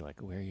people ask you, like,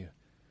 where are you?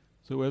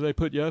 So where they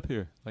put you up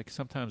here? Like,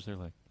 sometimes they're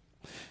like...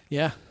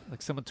 Yeah.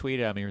 Like, someone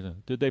tweeted at me,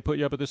 did they put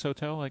you up at this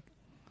hotel? Like,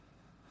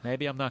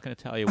 maybe I'm not going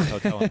to tell you what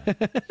hotel I'm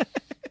at.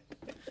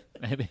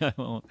 Maybe I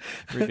won't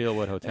reveal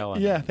what hotel I'm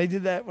at. Yeah, they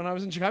did that when I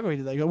was in Chicago. They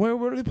did that. They go,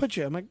 where did they put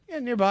you? I'm like,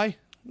 nearby.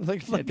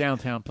 Like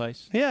downtown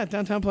place. Yeah,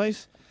 downtown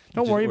place.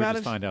 Don't worry about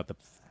it. Find out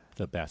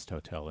the best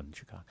hotel in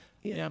Chicago.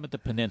 Yeah, I'm at the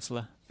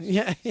Peninsula.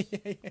 Yeah.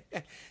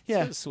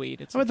 Yeah. It's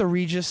sweet. I'm at the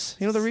Regis.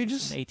 You know the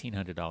Regis? An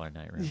 $1,800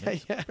 night room.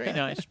 Yeah. Very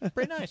nice.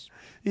 Very nice.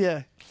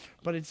 Yeah.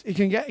 But it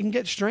can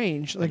get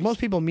strange. Like most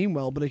people mean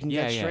well, but it can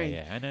get strange.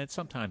 Yeah. And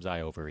sometimes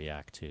I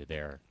overreact to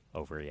their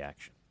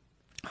overreaction.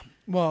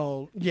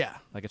 Well, yeah.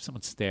 Like if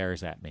someone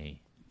stares at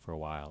me for a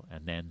while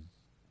and then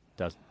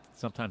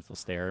sometimes they'll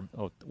stare,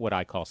 what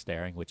I call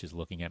staring, which is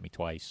looking at me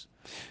twice.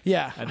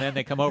 Yeah. And then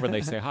they come over and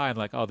they say hi. I'm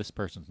like, oh, this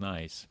person's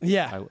nice.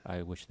 Yeah.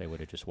 I wish they would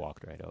have just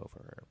walked right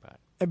over.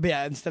 But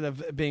yeah, instead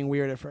of being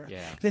weird at first.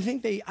 Yeah. They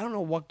think I don't know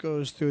what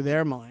goes through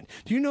their mind.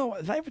 Do you know,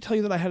 did I ever tell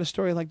you that I had a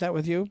story like that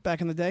with you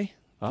back in the day?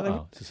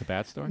 Uh-oh. Is this a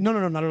bad story? No,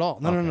 not at all.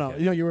 No.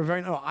 Okay. You were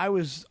very, I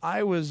was,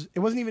 it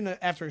wasn't even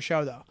after a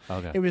show though.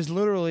 Okay. It was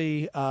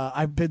literally,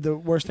 I did the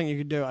worst thing you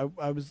could do.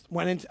 I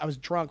was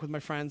drunk with my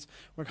friends.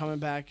 We're coming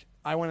back.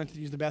 I went in to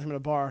use the bathroom at a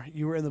bar.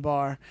 You were in the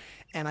bar,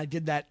 and I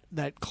did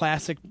that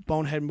classic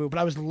bonehead move. But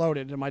I was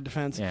loaded in my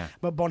defense. Yeah.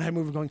 But bonehead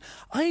move of going,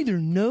 I either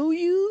know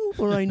you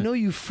or I know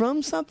you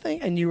from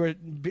something. And you were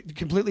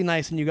completely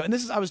nice. And you go, and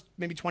I was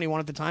maybe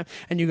 21 at the time.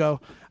 And you go,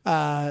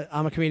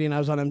 I'm a comedian. I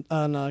was on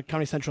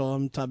Comedy Central.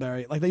 I'm Todd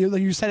Barry. Like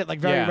you said it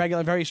like very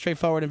regular, very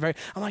straightforward, and very.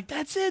 I'm like,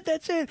 that's it.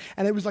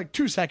 And it was like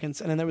 2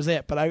 seconds, and then that was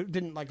it. But I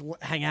didn't like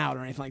hang out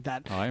or anything like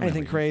that. Oh,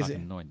 anything crazy.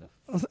 Annoyed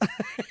the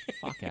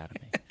fuck out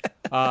of me.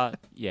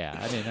 Yeah,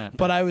 I mean.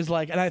 But I was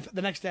like, and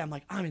the next day I'm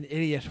like, I'm an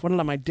idiot. What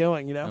am I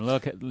doing? And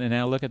look at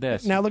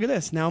this. Now look at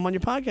this. Now I'm on your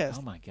podcast.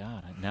 Oh my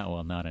God!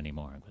 Not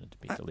anymore. I'm going to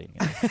be deleting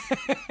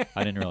it.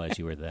 I didn't realize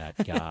you were that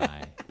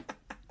guy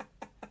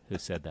who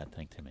said that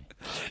thing to me.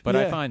 But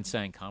I find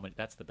saying comedy,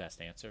 that's the best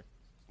answer.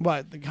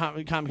 What, the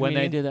comedy when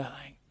they do that?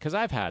 Because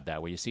I've had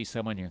that where you see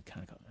someone, you're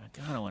kind of going, I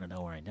kind of want to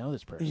know where I know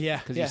this person. Yeah.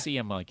 Because you see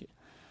him like,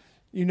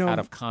 out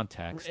of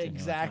context.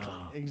 Exactly.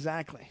 Like,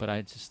 Exactly. But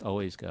I just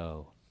always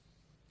go,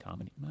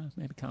 comedy,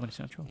 maybe Comedy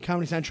Central.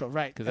 Comedy Central,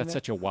 right? Because that's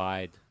such a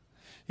wide.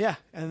 Yeah,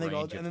 and they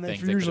go, and then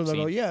usually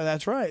they'll go, yeah,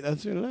 that's right,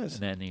 that's what it is.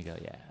 And then you go,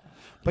 yeah.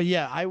 But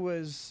yeah, I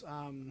was,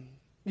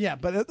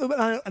 but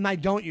I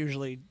don't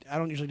usually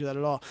do that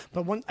at all.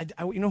 But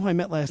you know who I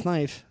met last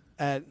night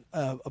at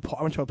I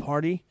went to a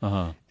party,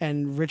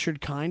 and Richard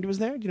Kind was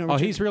there. Do you know?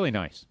 Richard? Oh, he's really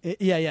nice.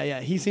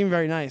 Yeah. He seemed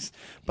very nice,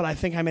 but I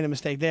think I made a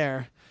mistake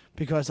there.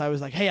 Because I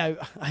was like, hey,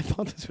 I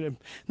thought this would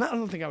I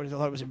don't think I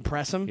thought it was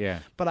impress him. Yeah.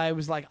 But I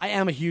was like, I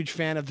am a huge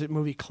fan of the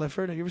movie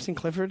Clifford. Have you ever seen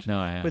Clifford? No,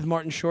 I haven't. With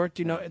Martin Short.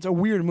 Do you know? It's a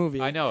weird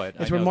movie. I know it.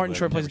 It's where Martin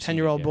Short plays a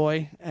 10-year-old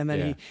boy, and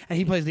then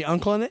he plays the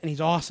uncle in it, and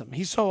he's awesome.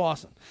 He's so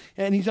awesome,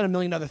 and he's done a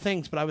million other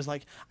things. But I was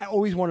like, I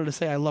always wanted to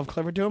say I love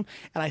Clifford to him,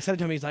 and I said it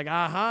to him. He's like,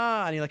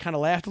 aha, and he like kind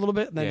of laughed a little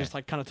bit, and then just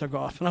like kind of took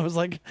off, and I was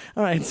like,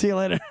 all right, see you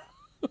later.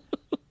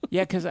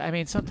 Yeah, because I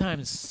mean,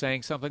 sometimes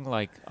saying something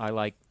like I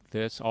like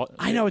this.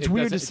 I know it's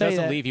weird to say It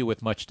doesn't that. leave you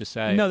with much to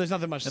say. No, there's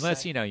nothing much to say.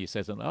 Unless, you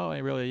say something, oh, I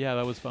really,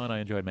 that was fun. I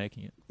enjoyed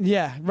making it.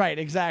 Yeah, right,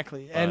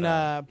 exactly.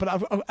 But,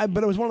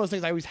 but it was one of those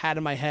things I always had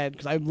in my head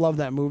because I love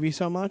that movie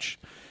so much.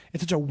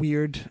 It's such a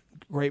weird,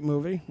 great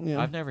movie. You know?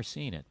 I've never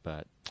seen it,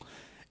 but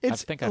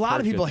it's a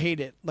lot of people hate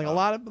it. Like a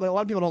lot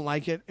of people don't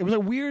like it. It was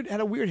had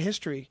a weird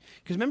history.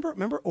 Because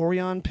remember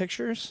Orion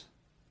Pictures?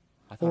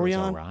 I thought it was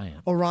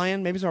Orion.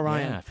 Orion, maybe it's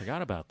Orion. Yeah, I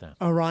forgot about that.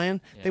 Orion.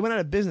 Yeah. They went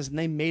out of business and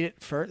they made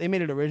it first. They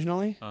made it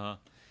originally. Uh-huh.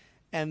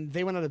 And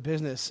they went out of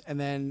business, and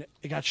then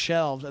it got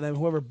shelved, and then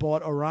whoever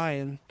bought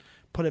Orion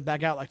put it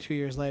back out like 2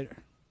 years later.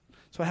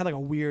 So it had like a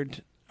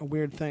weird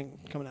thing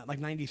coming out, like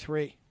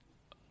 93.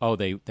 Oh,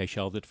 they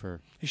shelved it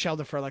for... They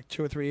shelved it for like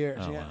 2 or 3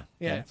 years, Wow.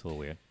 Yeah, it's a little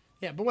weird.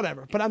 Yeah, but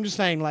whatever. But I'm just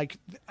saying, like,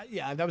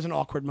 that was an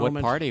awkward moment.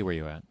 What party were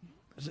you at?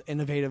 It was an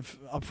Innovative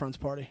Upfronts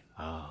party.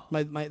 Oh.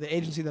 The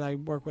agency that I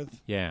work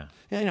with. Yeah.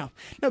 Yeah,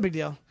 no big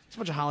deal. It's a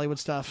bunch of Hollywood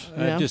stuff.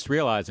 I'm just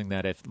realizing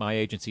that if my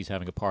agency's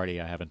having a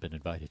party, I haven't been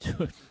invited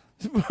to it.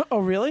 Oh,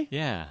 really?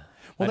 Yeah.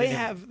 Well,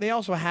 they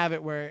also have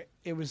it where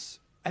it was.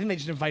 I think they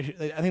just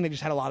invited. I think they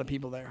just had a lot of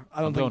people there.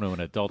 I'm going to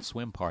an Adult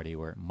Swim party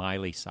where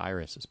Miley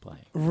Cyrus is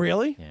playing.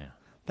 Really? Yeah.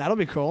 That'll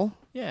be cool.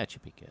 Yeah, it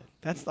should be good.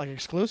 That's like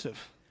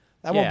exclusive.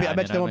 That won't be. I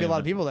bet there won't be a lot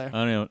of people there. I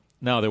don't know.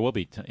 No, there will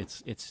be.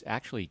 It's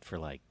actually for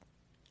like.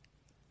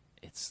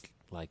 It's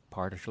like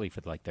partially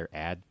for like their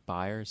ad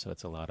buyers, so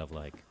it's a lot of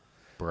like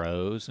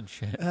bros and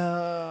shit.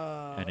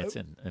 And it's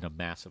in a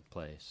massive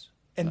place.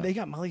 And they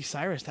got Miley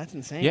Cyrus. That's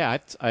insane. Yeah,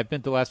 I've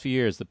been the last few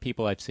years. The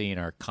people I've seen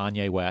are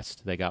Kanye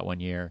West. They got 1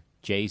 year.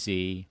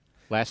 Jay-Z.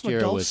 Last year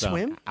Adult was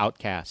Swim?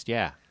 Outkast.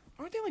 Yeah.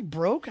 Aren't they like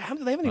broke? How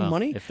do they have any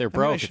money? If they're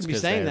broke, it's it's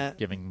because they're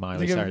giving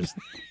Miley Cyrus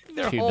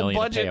 $2 million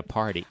budget. to pay a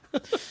party.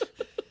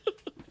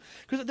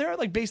 Because they're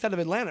like based out of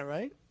Atlanta,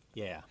 right?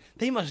 Yeah.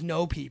 They must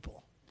know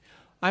people.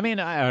 I mean,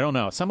 I don't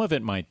know. Some of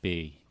it might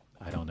be.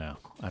 I don't know.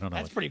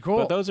 That's pretty cool.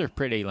 But those are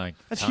pretty like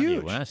That's Kanye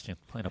huge. West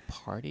playing a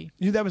party.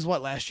 That was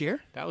what, last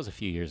year? That was a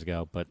few years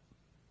ago, but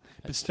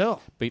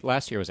still. But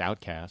last year was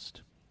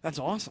Outkast. That's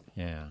awesome.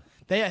 Yeah.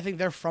 I think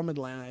they're from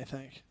Atlanta, I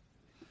think.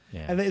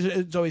 Yeah. And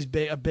it's always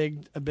a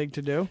big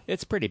to do.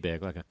 It's pretty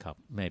big, like a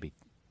couple, maybe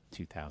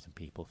 2,000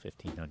 people,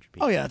 1,500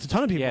 people. Oh yeah, it's a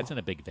ton of people. Yeah, it's in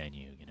a big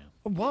venue,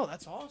 Whoa,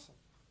 that's awesome.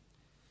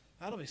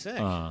 That'll be sick.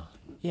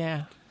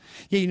 Yeah.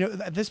 Yeah,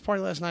 at this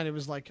party last night, it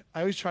was like I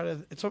always try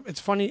to.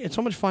 It's funny. It's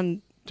so much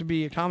fun to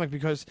be a comic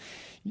because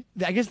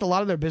I guess a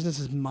lot of their business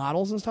is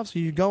models and stuff. So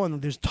you go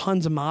and there's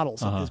tons of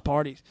models at these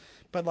parties.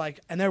 But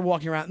and they're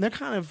walking around and they're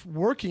kind of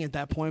working at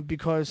that point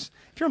because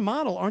if you're a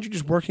model, aren't you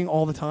just working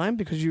all the time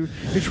because you're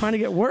trying to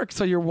get work?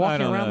 So you're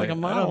walking around like a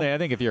model. I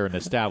think if you're an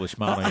established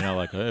model,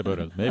 like, hey,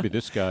 but maybe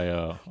this guy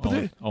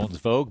owns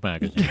Vogue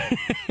magazine.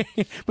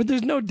 But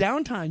there's no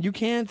downtime. You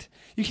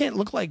can't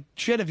look like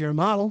shit if you're a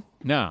model.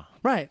 No.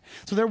 Right.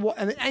 So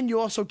and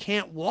you also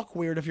can't walk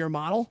weird if you're a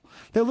model.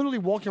 They're literally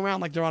walking around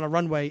like they're on a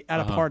runway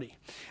at a party.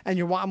 And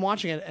I'm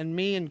watching it, and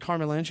me and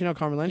Carmen Lynch,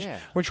 Carmen Lynch,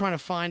 we're trying to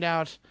find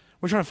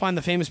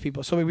the famous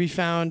people. So we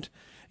found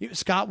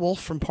Scott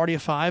Wolf from Party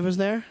of Five was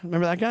there.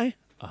 Remember that guy?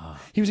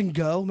 He was in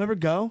Go. Remember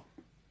Go?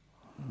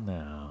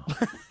 No.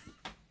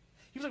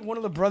 He was like one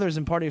of the brothers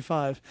in Party of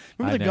Five.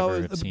 Remember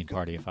I've never seen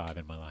Party of Five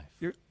in my life.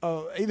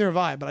 Either have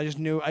I, but I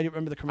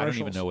remember the commercials. I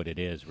don't even know what it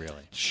is,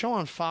 really. It's a show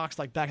on Fox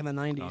like back in the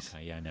 90s.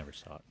 Okay, yeah, I never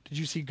saw it. Did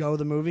you see Go,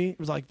 the movie? It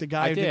was like the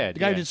guy who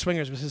did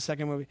Swingers was his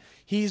second movie.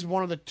 He's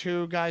one of the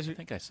two guys who... I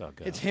think I saw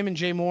Go. It's him and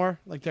Jay Moore.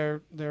 Like they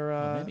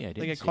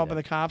get caught by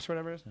the cops or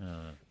whatever it is.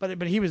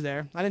 But he was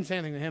there. I didn't say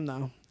anything to him,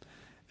 though.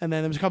 And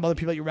then there was a couple other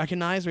people that you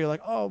recognize where you're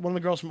like, oh, one of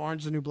the girls from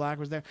Orange is the New Black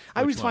was there. I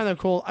always find that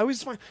cool.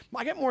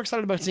 I get more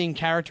excited about seeing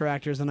character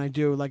actors than I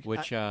do.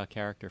 Which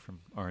character from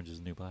Orange is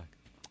the New Black?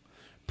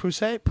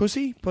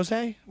 Pussy,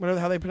 whatever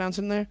how they pronounce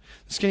it in there.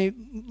 The skinny,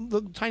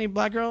 the tiny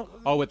black girl.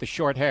 Oh, with the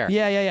short hair.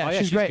 Yeah. Oh, yeah,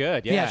 she's great.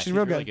 Good. Yeah, she's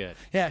real really good.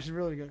 Yeah, she's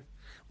really good.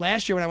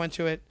 Last year when I went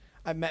to it,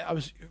 I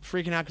was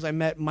freaking out because I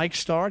met Mike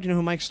Starr. Do you know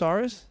who Mike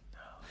Starr is?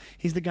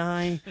 He's the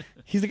guy.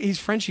 He's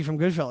Frenchie from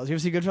Goodfellas. You ever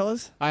see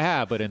Goodfellas? I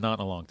have, but not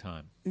in a long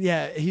time.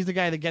 Yeah, he's the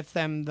guy that gets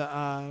them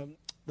the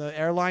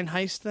airline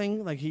heist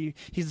thing. Like he's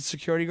the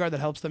security guard that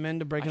helps them in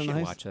to break into the heist. I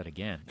should watch that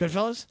again.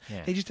 Goodfellas?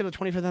 Yeah. They just did a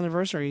 25th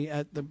anniversary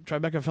at the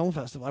Tribeca Film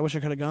Festival. I wish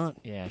I could have gone.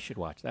 Yeah, I should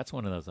watch. That's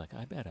one of those. Like,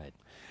 I bet I'd.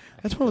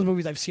 That's one of those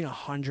movies I've seen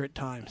 100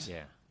 times.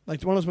 Yeah.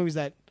 Like one of those movies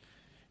that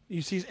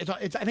you see.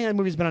 I think that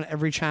movie's been on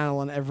every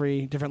channel in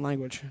every different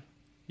language.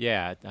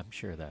 Yeah, I'm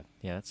sure that.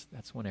 Yeah,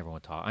 that's when everyone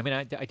talks. I mean,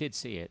 I did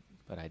see it.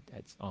 but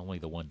it's only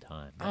the one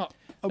time. Oh,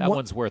 that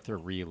one's worth a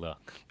relook.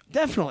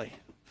 Definitely.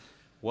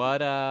 What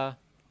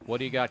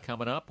do you got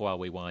coming up while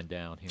we wind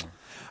down here?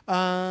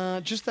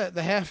 Just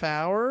the half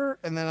hour,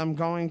 and then I'm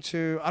going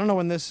to. I don't know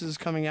when this is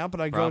coming out,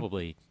 but I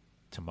probably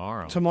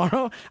tomorrow.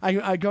 Tomorrow,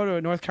 I go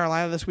to North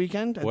Carolina this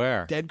weekend.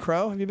 Where? Dead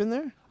Crow. Have you been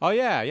there? Oh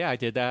yeah, I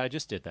did that. I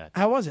just did that.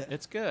 How was it?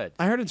 It's good.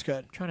 I heard it's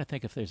good. I'm trying to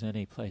think if there's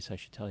any place I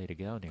should tell you to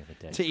go near the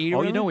Dead. To eat? Oh,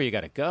 really? you know where you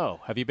got to go.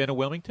 Have you been to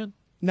Wilmington?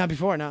 Not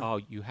before, no. Oh,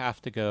 you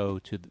have to go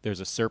to.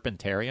 There's a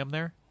serpentarium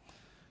there.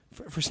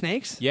 For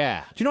snakes?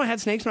 Yeah. Do you know I had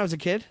snakes when I was a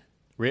kid?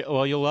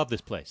 Well, you'll love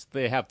this place.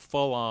 They have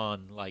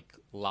full-on, like,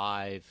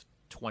 live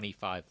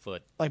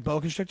 25-foot like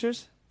boa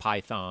constrictors,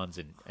 pythons,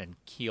 and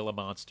Gila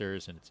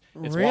monsters, and it's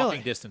really?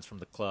 walking distance from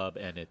the club,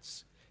 and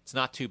it's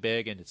not too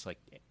big, and it's like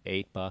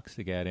 $8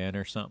 to get in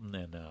or something,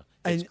 and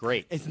it's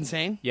great. It's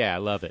insane. Yeah, I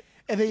love it.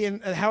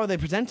 How are they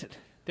presented?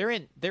 They're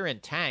in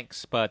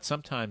tanks, but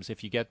sometimes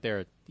if you get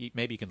there,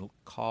 maybe you can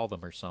call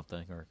them or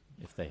something, or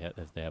if they have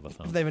a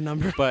phone, if they have a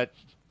number. But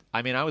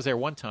I mean, I was there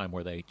one time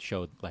where they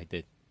showed like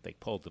they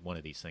pulled one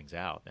of these things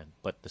out,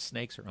 but the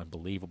snakes are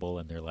unbelievable,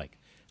 and they're like,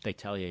 they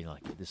tell you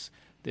like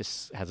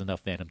this has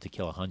enough venom to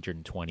kill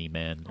 120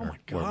 men or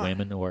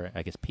women, or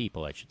I guess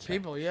people, I should say.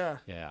 People, yeah.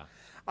 Yeah.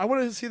 I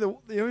want to see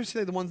you ever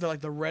see the ones that are like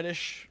the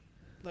reddish,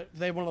 like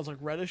they have one of those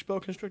like reddish boa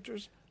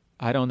constrictors?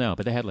 I don't know,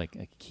 but they had like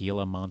a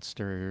Gila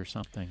monster or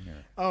something.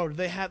 Oh,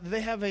 they have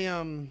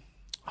a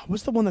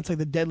what's the one that's like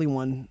the deadly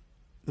one?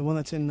 The one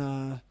that's in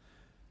the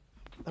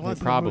one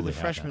that's probably the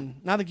freshman.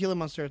 Not the Gila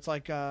monster. It's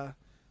like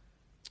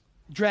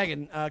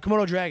dragon,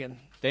 Komodo dragon.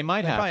 They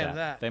might have probably that. have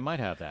that. They might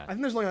have that. I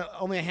think there's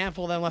only a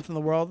handful of them left in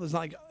the world. It's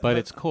not like, but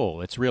it's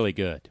cool. It's really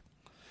good.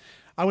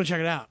 I want to check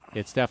it out.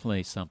 It's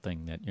definitely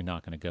something that you're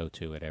not going to go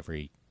to at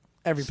every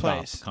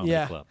place.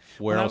 Comedy club.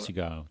 Where else you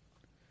go?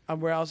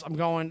 Where else? I'm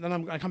going.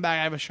 Then I come back.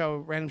 I have a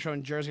random show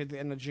in Jersey at the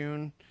end of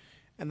June.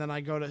 And then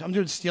I'm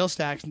doing Steel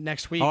Stacks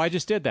next week. Oh, I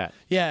just did that.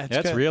 Yeah,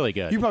 that's good. really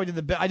good. You probably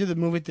did I did the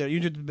movie theater. You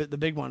did the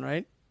big one,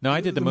 right? No,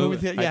 I did the movie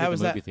theater. Yeah, how was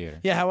that? Theater.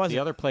 Yeah, how was it? The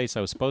other place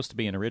I was supposed to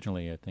be in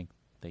originally, I think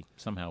they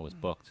somehow was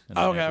booked, and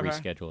I had to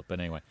reschedule it. But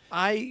anyway,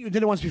 I did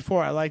it once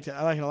before. I liked it.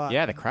 I like it a lot.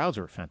 Yeah, the crowds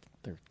were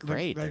they're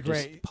great. They're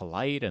great. Just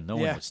polite, and no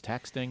one was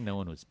texting. No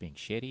one was being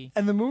shitty.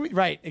 And the movie,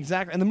 right?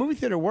 Exactly. And the movie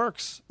theater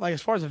works. Like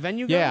as far as the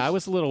venue goes. Yeah, I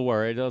was a little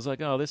worried. I was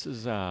like, oh, this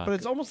is. But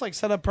it's almost like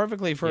set up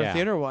perfectly for a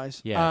theater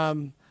wise. Yeah.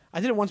 I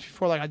did it once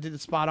before. Like I did it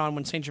spot on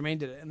when Saint Germain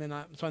did it, and then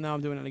so now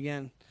I'm doing it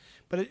again.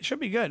 But it should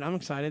be good. I'm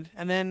excited.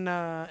 And then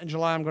in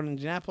July I'm going to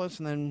Indianapolis,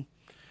 and then.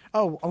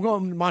 Oh, I'm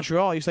going to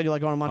Montreal. You said you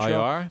like going to Montreal. Oh,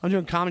 you are? I'm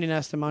doing Comedy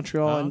Nest in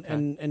Montreal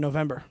in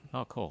November.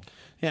 Oh, cool.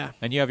 Yeah.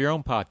 And you have your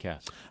own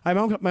podcast. I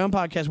have my own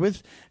podcast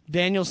with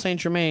Daniel St.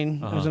 Germain,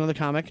 who's another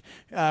comic,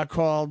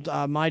 called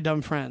My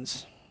Dumb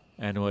Friends.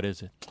 And what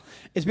is it?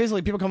 It's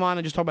basically people come on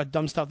and just talk about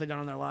dumb stuff they've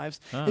done in their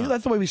lives.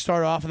 That's the way we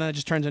start off, and then it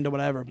just turns into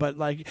whatever. But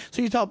like,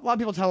 so a lot of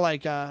people tell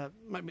like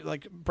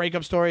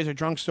breakup stories or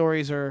drunk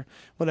stories or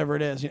whatever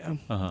it is. You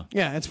know?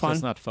 Yeah, it's fun. So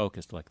it's not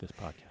focused like this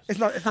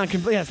podcast. It's not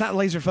complete. Yeah, it's not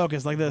laser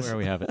focused like this. Where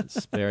we have a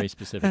very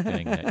specific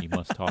thing that you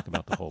must talk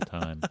about the whole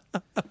time.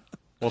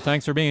 Well,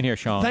 thanks for being here,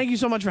 Sean. Thank you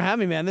so much for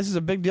having me, man. This is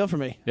a big deal for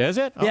me. Is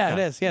it? Okay. Yeah, it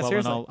is. Yeah, well,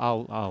 seriously. Then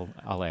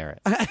I'll air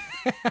it.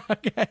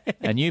 Okay.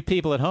 And you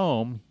people at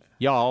home,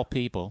 y'all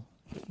people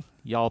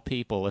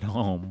at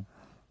home,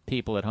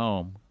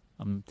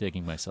 I'm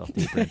digging myself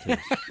deeper into this.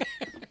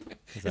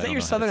 Is that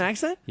your southern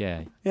accent?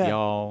 Yeah.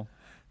 Y'all,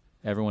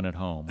 everyone at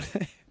home,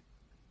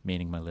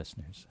 meaning my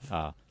listeners.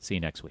 See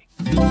you next week.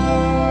 Feral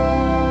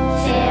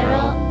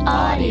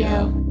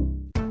Audio.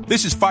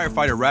 This is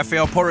firefighter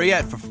Raphael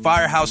Porriette for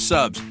Firehouse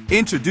Subs,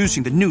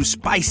 introducing the new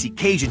spicy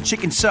Cajun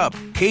chicken sub,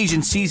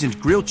 Cajun seasoned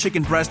grilled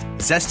chicken breast,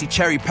 zesty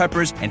cherry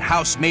peppers, and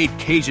house-made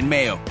Cajun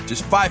mayo.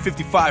 Just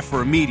 $5.55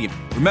 for a medium.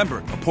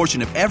 Remember, a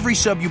portion of every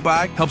sub you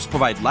buy helps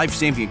provide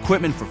life-saving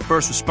equipment for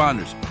first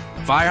responders.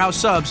 Firehouse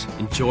Subs.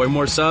 Enjoy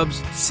more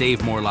subs,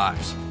 save more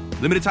lives.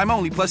 Limited time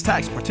only, plus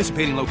tax.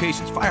 Participating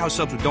locations. Firehouse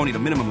Subs will donate a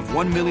minimum of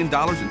 $1 million in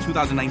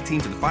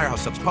 2019 to the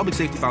Firehouse Subs Public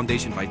Safety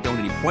Foundation by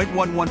donating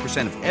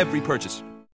 0.11% of every purchase.